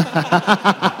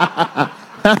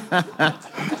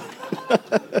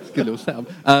 Good little setup.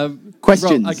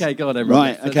 Questions? Right, okay, go on, everyone.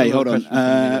 Right, okay, hold on.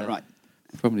 Right.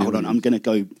 Hold on, I'm going to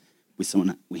go with someone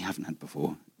that we haven't had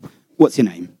before. What's your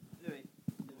name?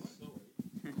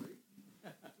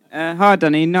 Hi,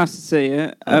 Danny. Nice to see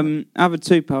you. I have a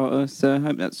two-parter, so I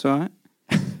hope that's all right.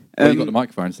 Well, you've got the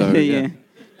microphone, so... yeah.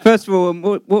 First of all,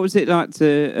 what was it like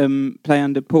to play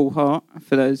under Paul Hart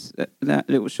for that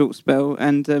little short spell,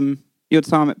 and your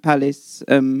time at Palace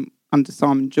under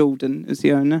Simon Jordan as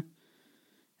the owner?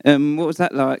 What was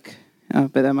that like? I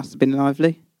bet that must have been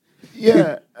lively.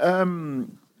 Yeah.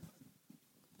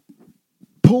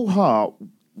 Paul Hart,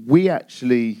 we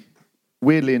actually,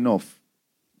 weirdly enough,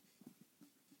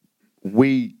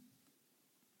 we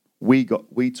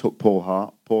took Paul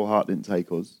Hart. Paul Hart didn't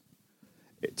take us.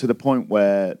 To the point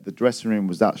where the dressing room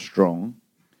was that strong.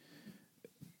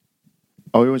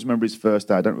 I always remember his first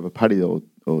day. I don't know if Paddy or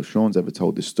Sean's ever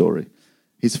told this story.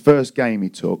 His first game he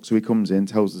took, so he comes in,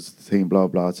 tells us the team, blah,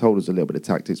 blah, told us a little bit of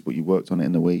tactics, but you worked on it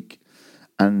in the week.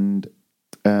 And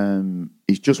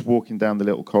he's just walking down the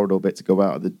little corridor bit to go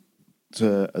out of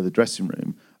the dressing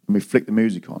room, and we flicked the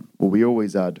music on. Well, we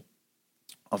always had,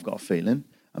 I've got a feeling,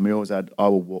 and we always had, I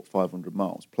Will Walk 500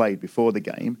 Miles, played before the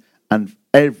game. And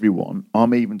everyone,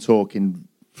 I'm even talking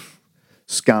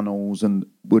Scannels, and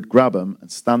would grab them and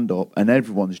stand up, and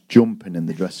everyone's jumping in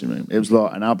the dressing room. It was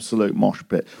like an absolute mosh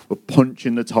pit. We're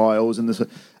punching the tiles, and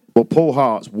well, Paul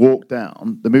Hart's walked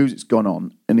down, the music's gone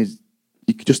on, and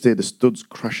you could just hear the studs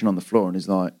crashing on the floor, and he's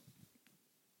like...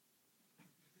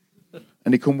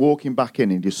 And he come walking back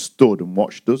in, and he just stood and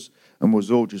watched us, and was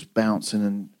all just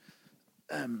bouncing,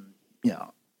 and,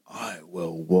 I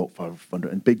will walk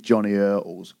 500. And Big Johnny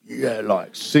Ertles,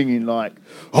 like singing like,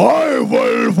 I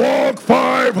will walk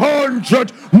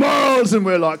 500 miles. And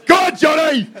we're like, God,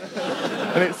 Johnny!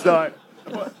 And it's like,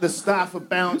 the staff are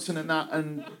bouncing and that.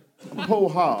 And Paul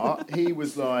Hart, he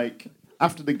was like,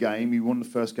 after the game, he won the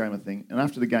first game, I think. And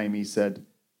after the game, he said,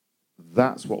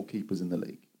 that's what will keep us in the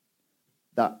league.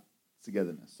 That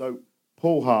togetherness. So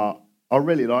Paul Hart, I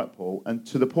really like Paul, and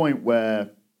to the point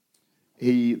where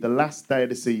the last day of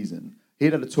the season,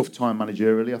 he'd had a tough time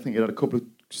managerially. I think he'd had a couple of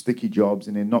sticky jobs,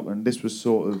 and this was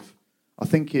sort of, I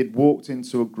think he'd walked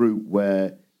into a group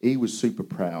where he was super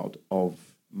proud of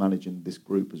managing this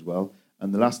group as well.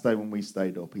 And the last day when we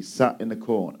stayed up, he sat in the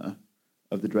corner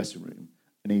of the dressing room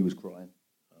and he was crying.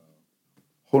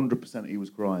 100% he was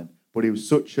crying. But he was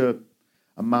such a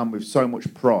man with so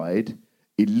much pride.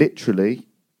 He literally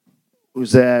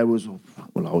was there, I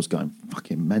was going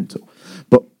fucking mental.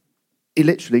 But he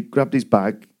literally grabbed his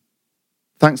bag,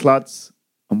 thanks lads,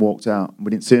 and walked out. And we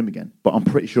didn't see him again. But I'm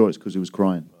pretty sure it's because he was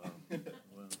crying.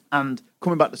 And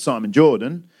coming back to Simon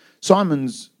Jordan, Simon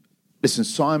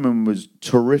was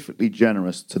terrifically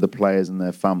generous to the players and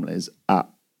their families at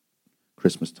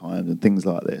Christmas time and things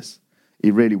like this.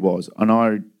 He really was. And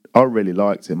I really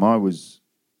liked him. I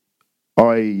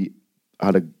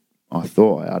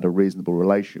thought I had a reasonable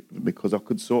relationship with him because I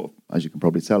could sort of, as you can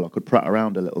probably tell, I could prat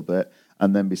around a little bit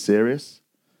and then be serious.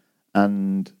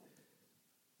 And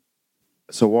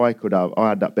so I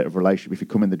had that bit of relationship. If you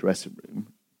come in the dressing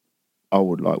room, I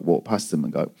would like walk past him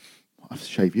and go, "What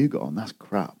shave you got on? That's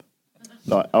crap."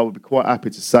 Like, I would be quite happy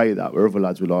to say that, where other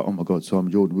lads were like, "Oh my God,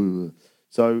 Simon Jordan."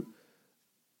 So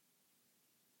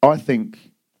I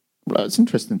think, well, it's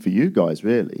interesting for you guys,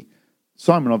 really.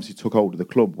 Simon obviously took hold of the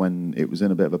club when it was in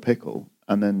a bit of a pickle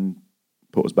and then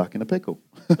put us back in a pickle.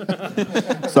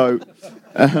 So,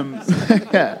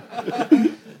 yeah.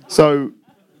 So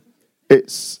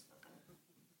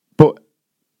but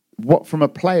what, from a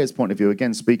player's point of view,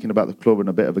 again, speaking about the club and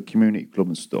a bit of a community club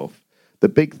and stuff, the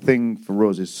big thing for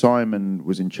us is Simon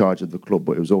was in charge of the club,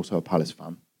 but he was also a Palace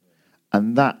fan.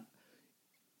 And that,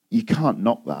 you can't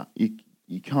knock that.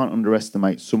 You can't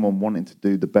underestimate someone wanting to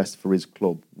do the best for his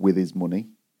club with his money,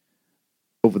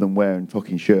 other than wearing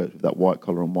fucking shirts with that white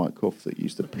collar and white cuff that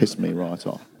used to piss me right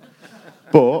off.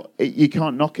 But you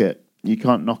can't knock it. You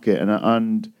can't knock it.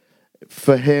 And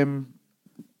for him,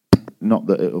 not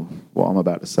that what I'm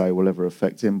about to say will ever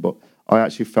affect him, but I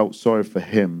actually felt sorry for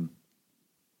him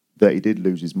that he did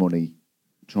lose his money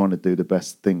trying to do the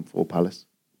best thing for Palace.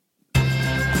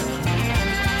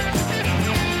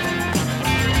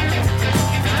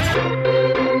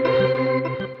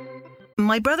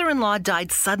 My brother-in-law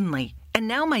died suddenly, and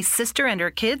now my sister and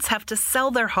her kids have to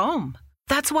sell their home.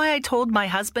 That's why I told my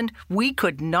husband we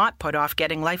could not put off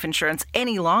getting life insurance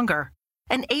any longer.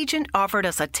 An agent offered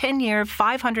us a 10-year,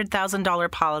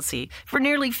 $500,000 policy for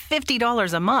nearly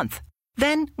 $50 a month.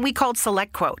 Then we called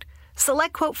SelectQuote.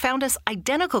 SelectQuote found us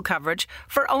identical coverage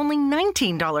for only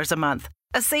 $19 a month,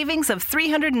 a savings of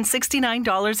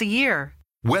 $369 a year.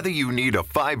 Whether you need a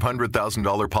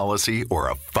 $500,000 policy or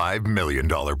a $5 million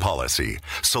policy,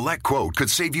 SelectQuote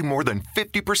could save you more than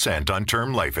 50% on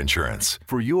term life insurance.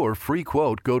 For your free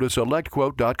quote, go to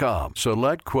SelectQuote.com.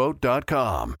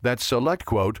 SelectQuote.com. That's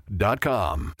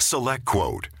SelectQuote.com.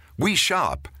 SelectQuote. We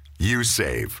shop, you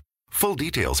save. Full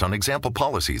details on example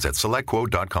policies at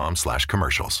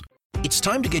SelectQuote.com/commercials. It's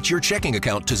time to get your checking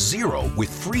account to zero with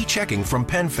free checking from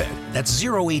PenFed. That's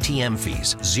zero ATM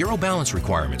fees, zero balance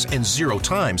requirements, and zero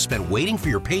time spent waiting for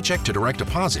your paycheck to direct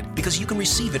deposit because you can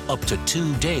receive it up to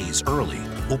 2 days early.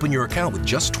 Open your account with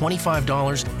just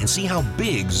 $25 and see how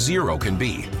big zero can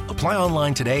be. Apply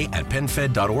online today at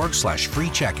PenFed.org/free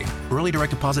checking. Early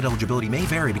direct deposit eligibility may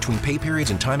vary between pay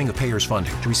periods and timing of payers'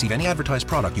 funding. To receive any advertised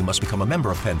product, you must become a member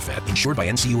of PenFed, insured by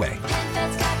NCUA.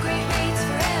 PenFed's got great rates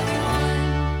for everyone.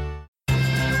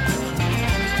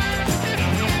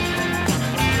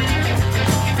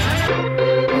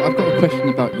 I've got a question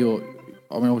about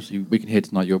obviously we can hear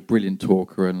tonight you're a brilliant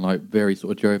talker and like very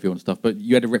sort of jovial and stuff, but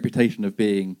you had a reputation of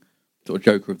being sort of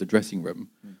joker of the dressing room.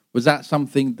 Was that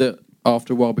something that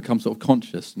after a while becomes sort of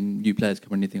conscious and new players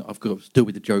come in and you think, I've got to still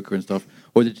be the joker and stuff,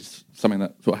 or is it just something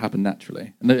that sort of happened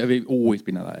naturally? And have you always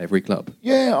been like that at every club?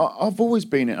 Yeah, I've always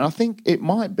been it, and I think it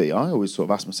might be. I always sort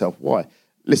of ask myself why.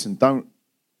 Listen, I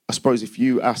suppose if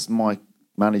you asked my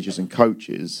managers and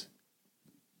coaches,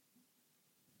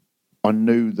 I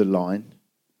knew the line.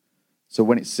 So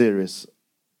when it's serious,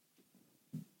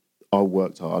 I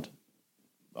worked hard.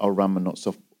 I ran my nuts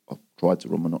off. I tried to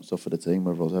run my nuts off for the team,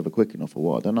 whether I was ever quick enough or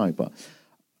what, I don't know. But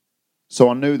so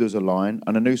I knew there was a line,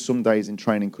 and I knew some days in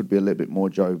training could be a little bit more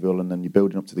jovial, and then you're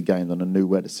building up to the game, and I knew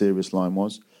where the serious line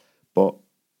was. But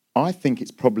I think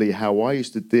it's probably how I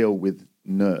used to deal with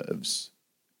nerves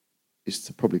is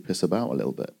to probably piss about a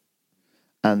little bit.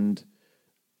 And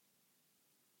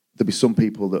there'd be some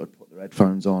people that would put their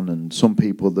headphones on and some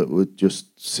people that would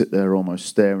just sit there almost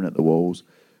staring at the walls.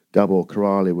 Gabor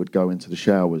Kiraly would go into the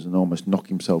showers and almost knock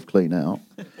himself clean out.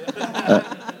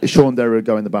 Sean Derry would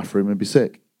go in the bathroom and be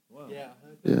sick. Wow. Yeah, I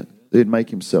heard yeah. He'd make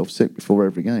himself sick before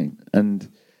every game.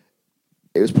 And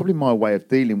it was probably my way of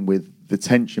dealing with the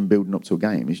tension building up to a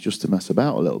game, is just to mess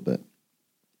about a little bit.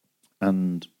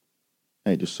 And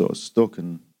it just sort of stuck,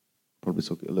 and probably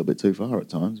took it a little bit too far at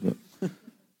times, but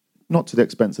not to the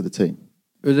expense of the team.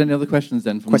 Was there any other questions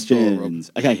then from the floor, Rob?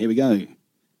 Questions. Okay, here we go. Here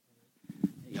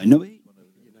you go, Nobby.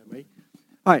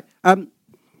 Hi.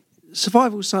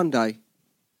 Survival Sunday.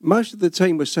 Most of the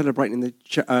team was celebrating in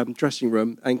the dressing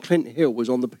room, and Clint Hill was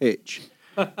on the pitch,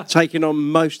 taking on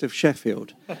most of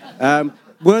Sheffield.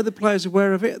 Were the players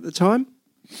aware of it at the time?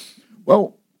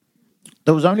 Well,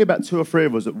 there was only about 2 or 3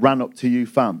 of us that ran up to you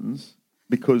fans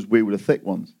because we were the thick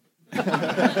ones.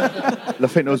 I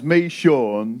think it was me,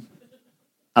 Sean,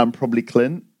 and probably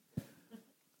Clint.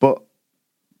 But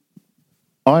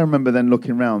I remember then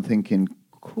looking around thinking,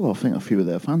 cool, I think a few of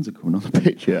their fans are coming on the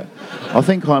pitch here. I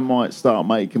think I might start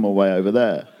making my way over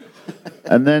there.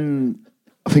 And then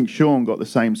I think Sean got the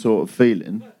same sort of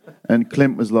feeling, and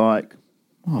Clint was like,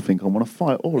 oh, I think I want to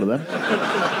fight all of them.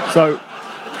 So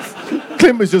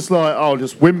Clint was just like, I'll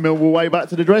just windmill my way back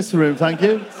to the dressing room, thank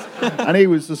you. And he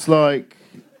was just like,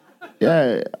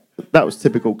 yeah, that was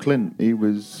typical Clint. He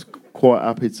was quite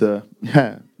happy to,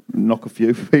 knock a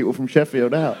few people from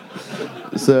Sheffield out.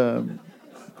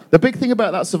 The big thing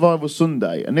about that Survival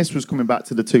Sunday, and this was coming back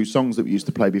to the 2 songs that we used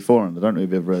to play before, and I don't know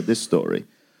if you've ever heard this story,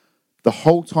 the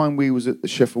whole time we was at the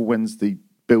Sheffield Wednesday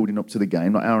building up to the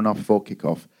game, like hour and a half before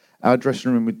kick-off, our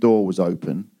dressing room door was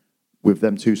open with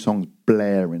them 2 songs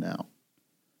blaring out.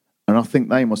 And I think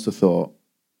they must have thought,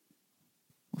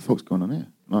 what the fuck's going on here?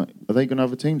 Like, are they going to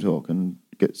have a team talk and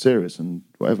get serious and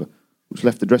whatever? Which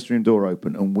left the dressing room door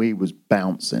open, and we was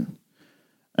bouncing.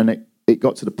 And it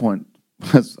got to the point,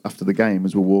 after the game,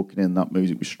 as we're walking in, that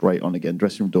music was straight on again,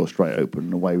 dressing room door straight open,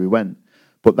 and away we went.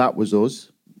 But that was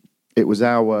us. It was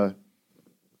our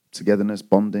togetherness,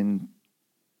 bonding,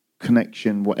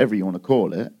 connection, whatever you want to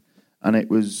call it. And it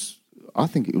was, I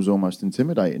think it was almost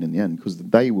intimidating in the end, because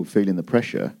they were feeling the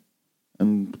pressure,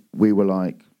 and we were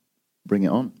like, bring it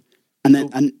on. And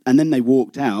then they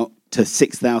walked out to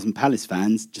 6,000 Palace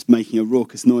fans just making a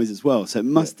raucous noise as well. So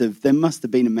there must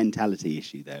have been a mentality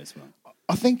issue there as well.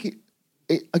 I think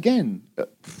it again,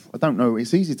 I don't know,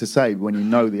 it's easy to say when you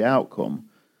know the outcome,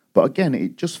 but again,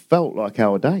 it just felt like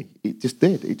our day. It just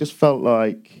did. It just felt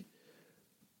like,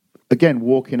 again,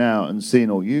 walking out and seeing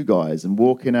all you guys, and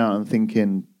walking out and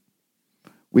thinking,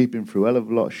 we've been through a hell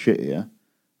of a lot of shit here.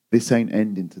 This ain't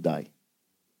ending today.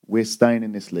 We're staying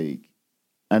in this league.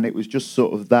 And it was just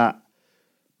sort of that,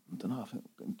 I don't know, I'm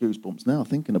getting goosebumps now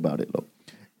thinking about it, look.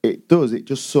 It does, it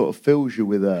just sort of fills you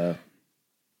with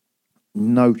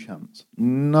no chance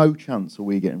are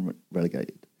we getting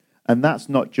relegated. And that's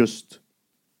not just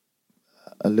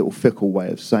a little fickle way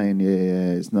of saying,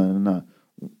 it's no.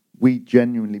 We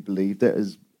genuinely believed it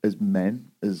as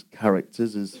men, as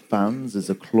characters, as fans, as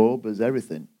a club, as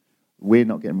everything. We're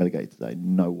not getting relegated today,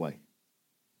 no way.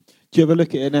 Do you ever look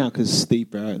at it now? Because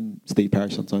Steve Barrett and Steve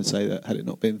Parish sometimes say that had it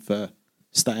not been for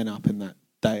staying up in that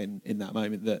day and in that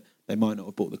moment, that they might not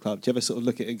have bought the club. Do you ever sort of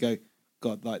look at it and go,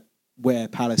 God, like where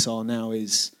Palace are now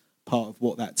is part of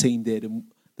what that team did and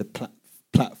the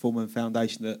platform and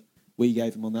foundation that we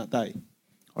gave them on that day?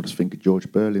 I just think of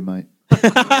George Burley, mate.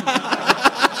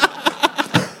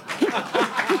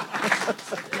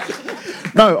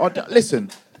 No, listen.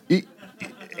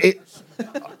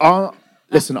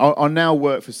 Listen, I now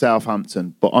work for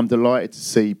Southampton, but I'm delighted to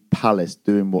see Palace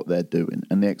doing what they're doing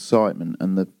and the excitement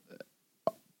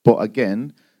But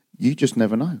again, you just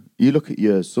never know. You look at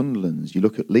your Sunderlands, you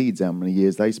look at Leeds, how many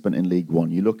years they spent in League One.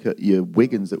 You look at your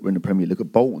Wigans that were in the Premier League. Look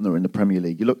at Bolton that were in the Premier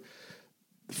League. You look,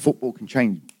 football can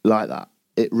change like that.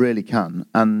 It really can.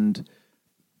 And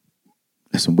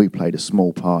listen, we played a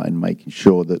small part in making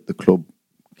sure that the club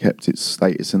kept its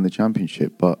status in the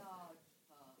Championship, but.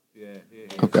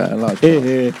 Okay, I like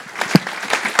that.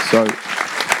 So,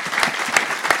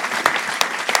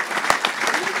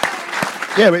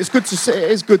 yeah, but it's good to see.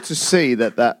 It is good to see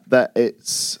that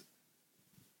it's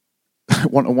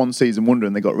one season wonder,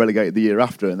 and they got relegated the year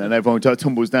after, and then everyone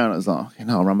tumbles down. It's like,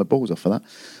 I ran my balls off for that.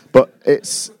 But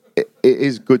it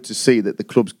is good to see that the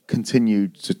clubs continue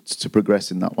to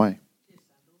progress in that way.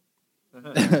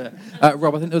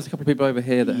 Rob, I think there was a couple of people over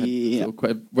here that had sort of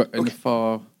quite in the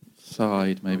far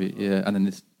side, maybe, yeah, and then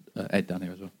there's Ed down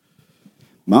here as well.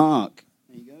 Mark.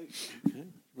 There you go. Okay, thank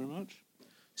you very much.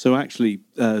 So actually,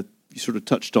 you sort of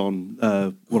touched on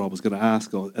what I was going to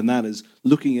ask, and that is,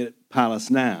 looking at Palace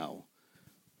now,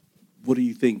 what do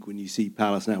you think when you see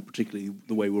Palace now, particularly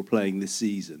the way we're playing this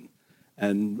season?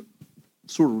 And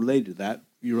sort of related to that,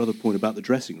 your other point about the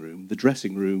dressing room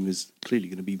is clearly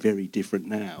going to be very different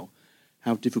now.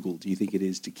 how difficult do you think it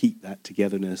is to keep that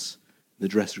togetherness in the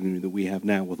dressing room that we have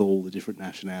now with all the different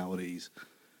nationalities,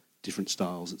 different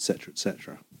styles, etc.,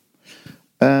 etc.?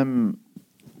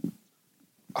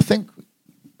 I think,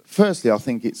 firstly, I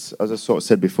think it's, as I sort of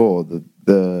said before,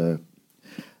 the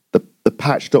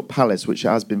patched up Palace, which it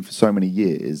has been for so many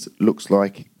years, looks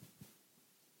like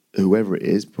whoever it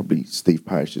is, probably Steve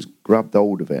Parish, just grabbed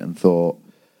hold of it and thought,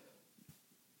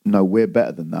 no, we're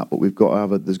better than that, but we've got to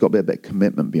have there's got to be a bit of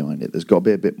commitment behind it. There's got to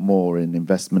be a bit more in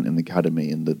investment in the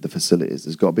academy and the facilities.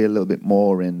 There's got to be a little bit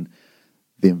more in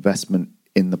the investment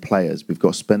in the players. We've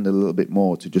got to spend a little bit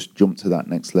more to just jump to that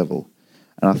next level.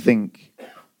 And I think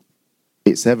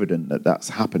it's evident that that's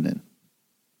happening.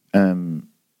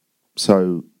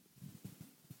 So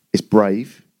it's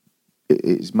brave.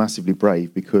 It's massively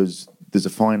brave because there's a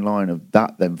fine line of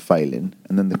that then failing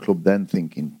and then the club then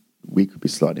thinking we could be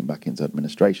sliding back into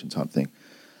administration type thing.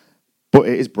 But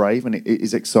it is brave and it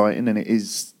is exciting and it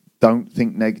is, don't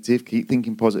think negative, keep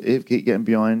thinking positive, keep getting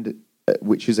behind it,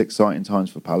 which is exciting times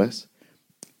for Palace.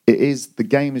 The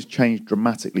game has changed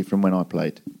dramatically from when I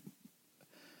played.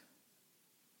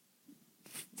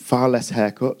 Far less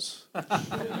haircuts.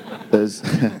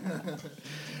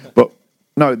 But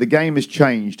no, the game has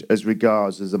changed as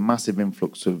regards there's a massive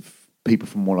influx of people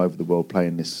from all over the world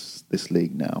playing this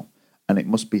league now. And it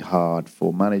must be hard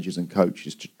for managers and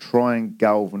coaches to try and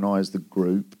galvanise the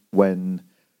group when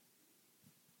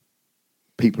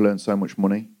people earn so much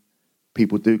money.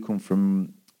 People do come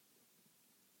from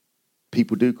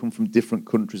different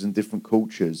countries and different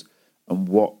cultures, and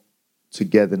what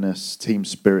togetherness, team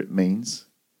spirit means.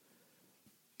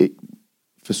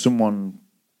 For someone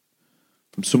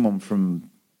from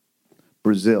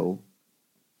Brazil,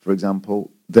 for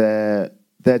example, their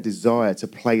desire to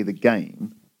play the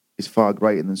game is far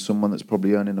greater than someone that's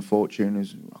probably earning a fortune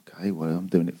who's, okay, well, I'm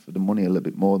doing it for the money a little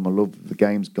bit more. My love of the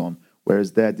game's gone.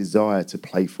 Whereas their desire to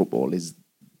play football is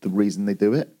the reason they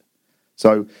do it.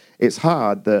 So it's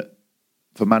hard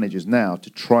for managers now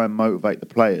to try and motivate the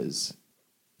players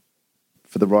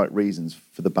for the right reasons,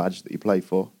 for the badge that you play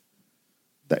for.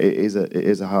 That it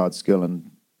is a hard skill,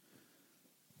 and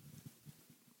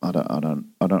I don't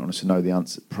honestly know the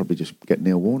answer. Probably just get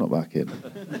Neil Warnock back in.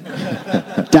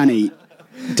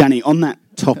 Danny, on that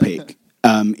topic,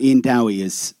 Ian Dowie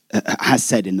has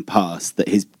said in the past that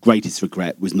his greatest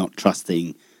regret was not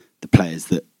trusting the players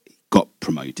that got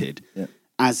promoted. Yeah.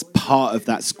 As part of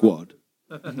that squad,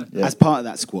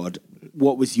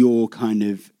 what was your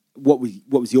what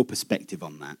was your perspective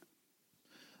on that?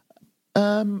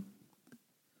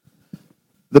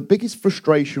 The biggest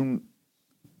frustration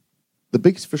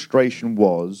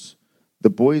was the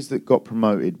boys that got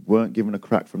promoted weren't given a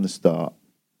crack from the start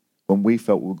when we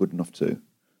felt we were good enough to.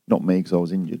 Not me, because I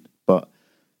was injured. But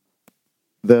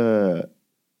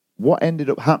what ended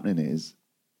up happening is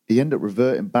he ended up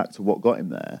reverting back to what got him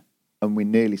there, and we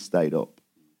nearly stayed up.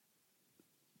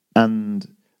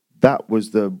 And that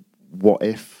was the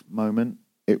what-if moment.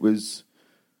 It was,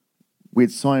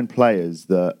 we'd signed players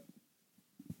that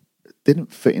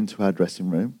didn't fit into our dressing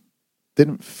room,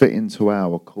 didn't fit into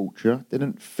our culture,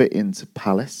 didn't fit into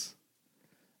Palace.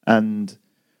 And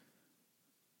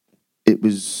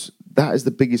that is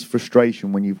the biggest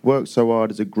frustration when you've worked so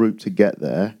hard as a group to get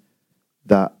there,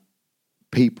 that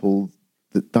people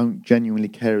that don't genuinely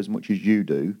care as much as you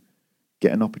do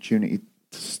get an opportunity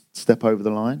to step over the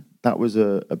line. That was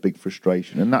a big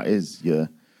frustration. And that is your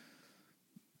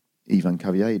Ivan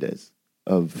Caviedes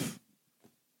of,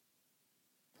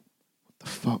 what the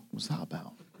fuck was that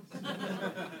about?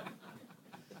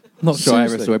 Not sure I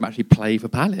ever saw him actually play for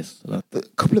Palace. A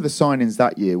couple of the signings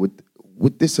that year were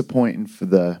disappointing for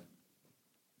the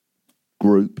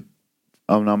group.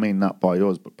 I mean that by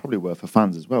yours, but probably were for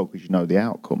fans as well, because you know the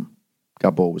outcome.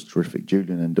 Gabor was terrific.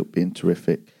 Julian ended up being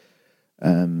terrific.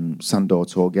 Sandor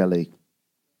Torgelli.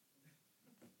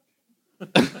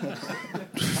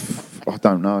 I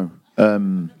don't know.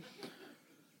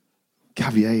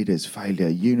 Caviedes failure.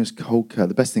 Yunus Kolka.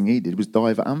 The best thing he did was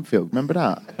dive at Anfield. Remember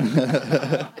that?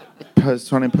 Trying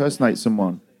to impersonate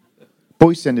someone.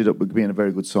 Boyce ended up being a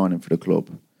very good signing for the club.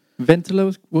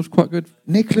 Ventila was quite good.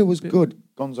 Nicola was good.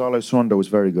 Gonzalo Sorondo was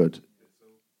very good.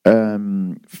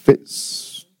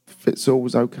 Fitzall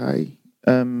was okay.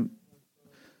 Who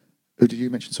did you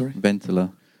mention, sorry?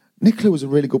 Ventila. Nicola was a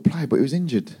really good player, but he was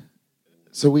injured.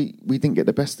 So we didn't get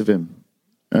the best of him.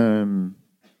 Can't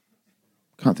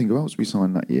think of who else we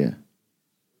signed that year.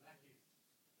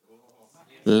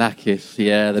 Lakis,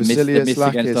 yeah, the miss against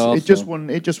Arsenal. It just won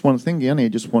thingy, hasn't it? It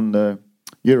just won the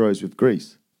Euros with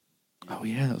Greece. Oh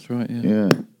yeah, that's right. Yeah.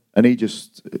 Yeah. And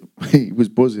he was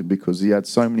buzzing because he had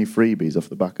so many freebies off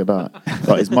the back of that.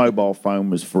 Like his mobile phone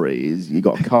was free. He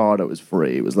got a car that was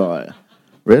free. It was like,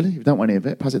 really? You don't want any of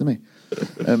it? Pass it to me.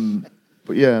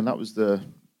 But yeah, and that was the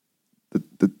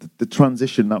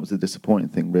transition. That was the disappointing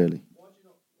thing, really.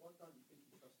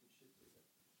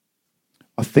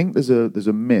 I think there's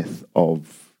a myth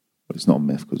of, well, it's not a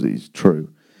myth because it's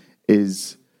true,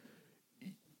 is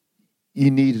you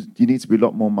need to be a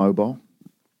lot more mobile.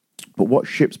 But what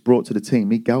Ships brought to the team,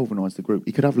 he galvanised the group.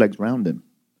 He could have legs round him,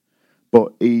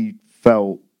 but he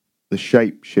felt the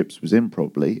shape Ships was in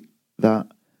probably that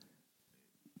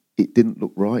it didn't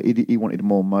look right. He wanted a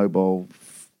more mobile,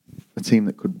 a team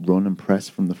that could run and press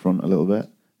from the front a little bit.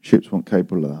 Ships weren't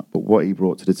capable of that. But what he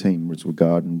brought to the team was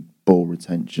regarding ball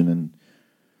retention and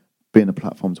being a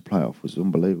platform to play off was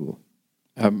unbelievable.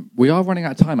 We are running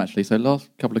out of time, actually, so last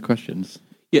couple of questions.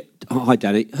 Yeah. Hi,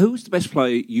 Danny. Who was the best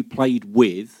player you played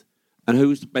with, and who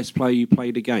was the best player you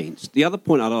played against? The other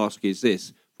point I'd ask is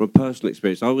this, from a personal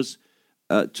experience. I was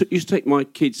used to take my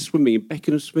kids swimming in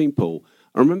Beckenham swimming pool.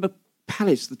 I remember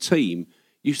Palace, the team,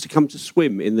 used to come to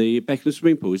swim in the Beckenham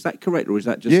swimming pool. Is that correct, or is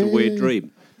that just a weird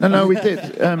dream? No, we did.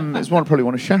 It's probably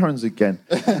one of Sharon's again.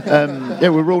 We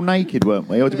were all naked, weren't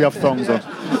we? Or did we have thongs on?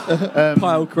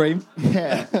 Pile cream.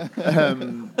 Yeah.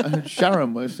 And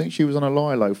Sharon, I think she was on a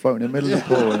lilo floating in the middle of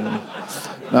the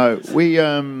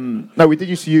pool. We did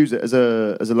used to use it as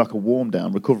a like a warm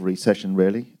down recovery session,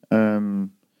 really.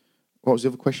 What was the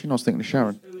other question? I was thinking of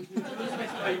Sharon. Who was the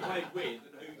best player you played with, and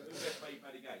who was the best player you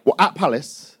played against? Well, at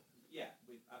Palace. Yeah,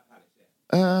 at Palace.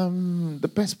 Yeah. The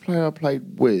best player I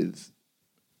played with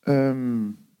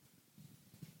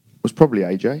was probably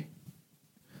AJ.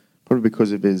 Probably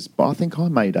because of his... But I think I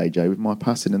made AJ with my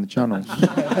passing in the channels.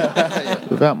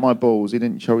 Without my balls, he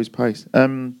didn't show his pace.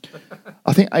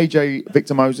 I think AJ,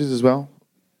 Victor Moses as well.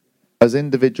 As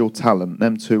individual talent,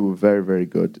 them two were very, very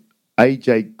good.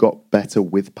 AJ got better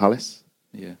with Palace.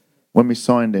 Yeah. When we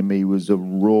signed him, he was a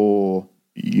raw,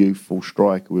 youthful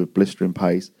striker with blistering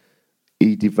pace.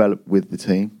 He developed with the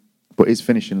team. But his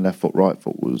finishing left foot, right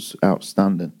foot was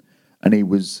outstanding. And he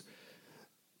was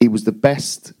the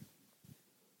best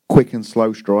quick and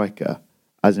slow striker,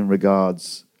 as in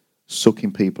regards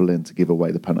sucking people in to give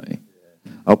away the penalty.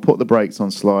 I'll put the brakes on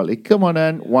slightly. Come on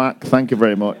then, whack. Thank you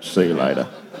very much. See you later.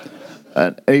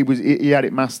 And he had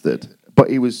it mastered. But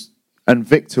and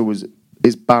Victor was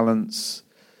his balance,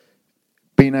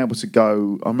 being able to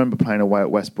go. I remember playing away at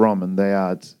West Brom, and they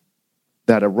had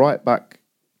a right back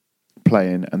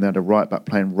playing, and they had a right back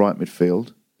playing right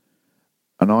midfield.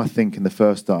 And I think in the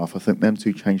first half, I think them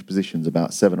two changed positions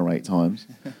about 7 or 8 times,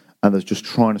 and they're just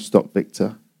trying to stop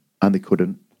Victor, and they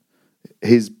couldn't.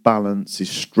 His balance, his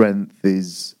strength,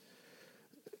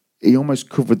 he almost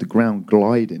covered the ground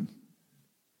gliding.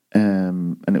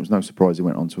 And it was no surprise he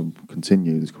went on to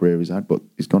continue his career he's had, but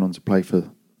he's gone on to play for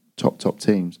top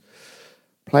teams.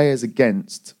 Players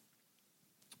against,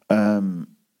 I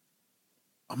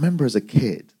remember as a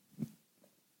kid,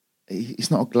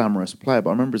 he's not a glamorous player,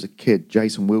 but I remember as a kid,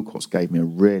 Jason Wilcox gave me a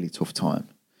really tough time.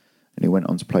 And he went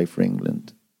on to play for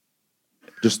England.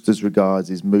 Just as regards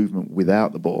his movement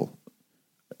without the ball.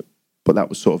 But that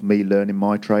was sort of me learning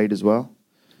my trade as well.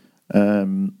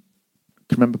 Can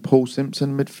you remember Paul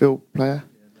Simpson, midfield player?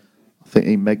 I think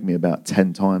he megged me about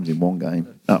 10 times in one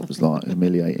game. That was like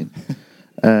humiliating.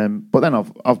 But then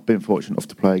I've been fortunate enough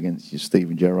to play against your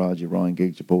Steven Gerrard, your Ryan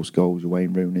Giggs, your Paul Scholes, your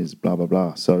Wayne Rooney's, blah, blah,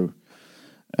 blah. So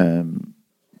when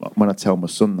I tell my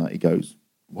son that, he goes,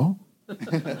 what?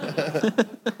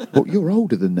 Well, you're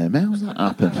older than them. How's that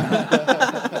happen?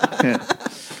 Yeah.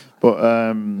 But,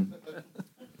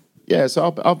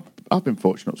 so I've been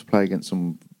fortunate to play against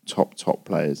some top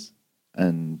players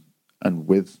and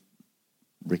with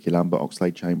Ricky Lambert,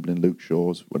 Oxlade-Chamberlain, Luke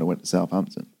Shaws when I went to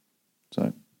Southampton.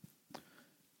 So,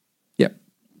 yep.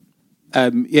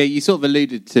 You sort of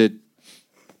alluded to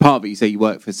part of it. You say you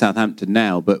work for Southampton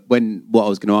now, but what I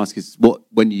was going to ask is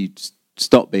when you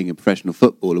stopped being a professional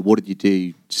footballer, what did you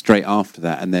do straight after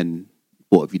that, and then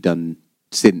what have you done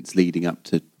since leading up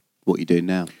to what you're doing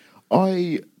now?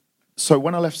 So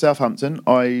when I left Southampton,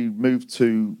 I moved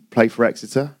to play for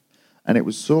Exeter, and it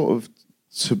was sort of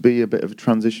to be a bit of a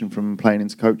transition from playing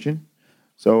into coaching.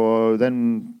 So I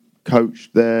then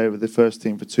coached there with the first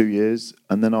team for 2 years,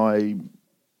 and then I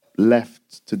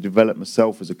left to develop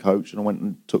myself as a coach, and I went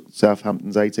and took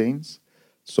Southampton's 18s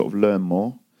to sort of learn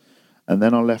more. And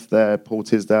then I left there. Paul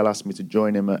Tisdale asked me to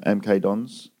join him at MK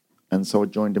Dons, and so I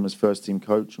joined him as first team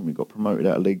coach, and we got promoted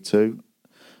out of League Two.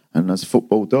 And as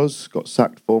football does, got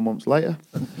sacked 4 months later.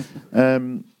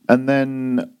 And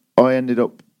then I ended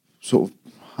up sort of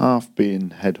half being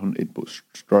headhunted, but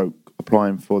stroke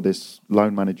applying for this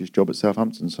loan manager's job at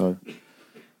Southampton. So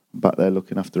I'm back there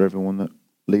looking after everyone that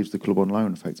leaves the club on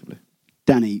loan, effectively.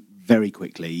 Danny, very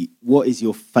quickly, what is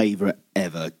your favourite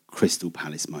ever Crystal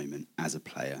Palace moment as a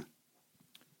player?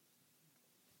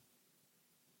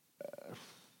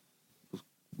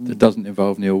 That doesn't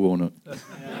involve Neil Warnock.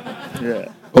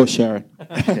 Yeah. Or Sharon.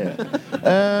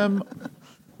 Yeah.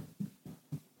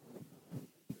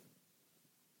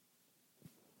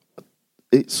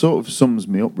 It sort of sums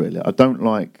me up, really. I don't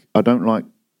like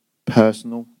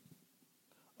personal.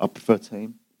 I prefer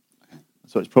team.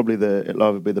 So it's probably it'll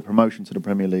either be the promotion to the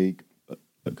Premier League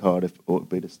at Cardiff, or it'll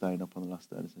be the staying up on the last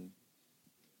day of the season.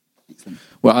 Excellent.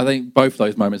 Well, I think both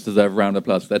those moments deserve a round of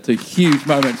applause. They're two huge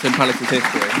moments in Palace's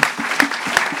history.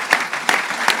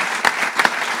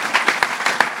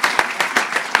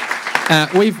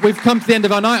 We've come to the end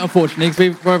of our night, unfortunately,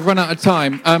 because we've run out of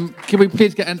time. Can we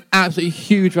please get an absolutely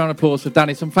huge round of applause for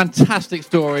Danny? Some fantastic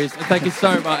stories. And thank you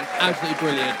so much. Absolutely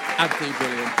brilliant. Absolutely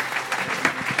brilliant.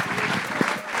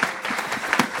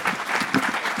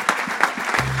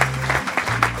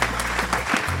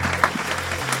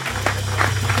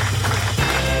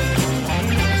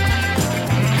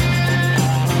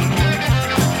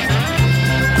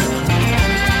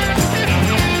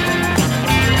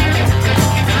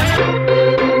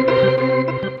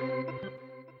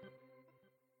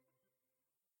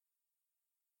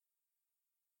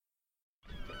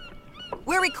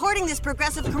 We're recording this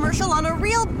Progressive commercial on a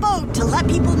real boat to let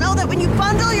people know that when you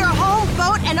bundle your home,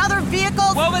 boat, and other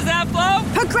vehicles... What was that, Flo?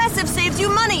 Progressive saves you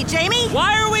money, Jamie.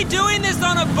 Why are we doing this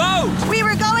on a boat? We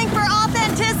were going for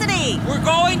authenticity. We're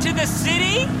going to the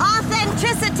city?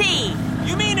 Authenticity.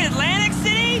 You mean Atlantic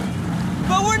City?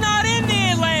 But we're not in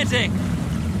the Atlantic.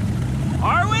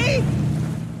 Are we?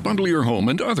 Bundle your home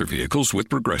and other vehicles with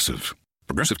Progressive.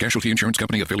 Progressive Casualty Insurance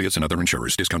Company, affiliates, and other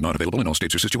insurers. Discount not available in all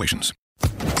states or situations.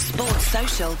 Sports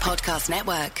Social Podcast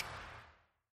Network.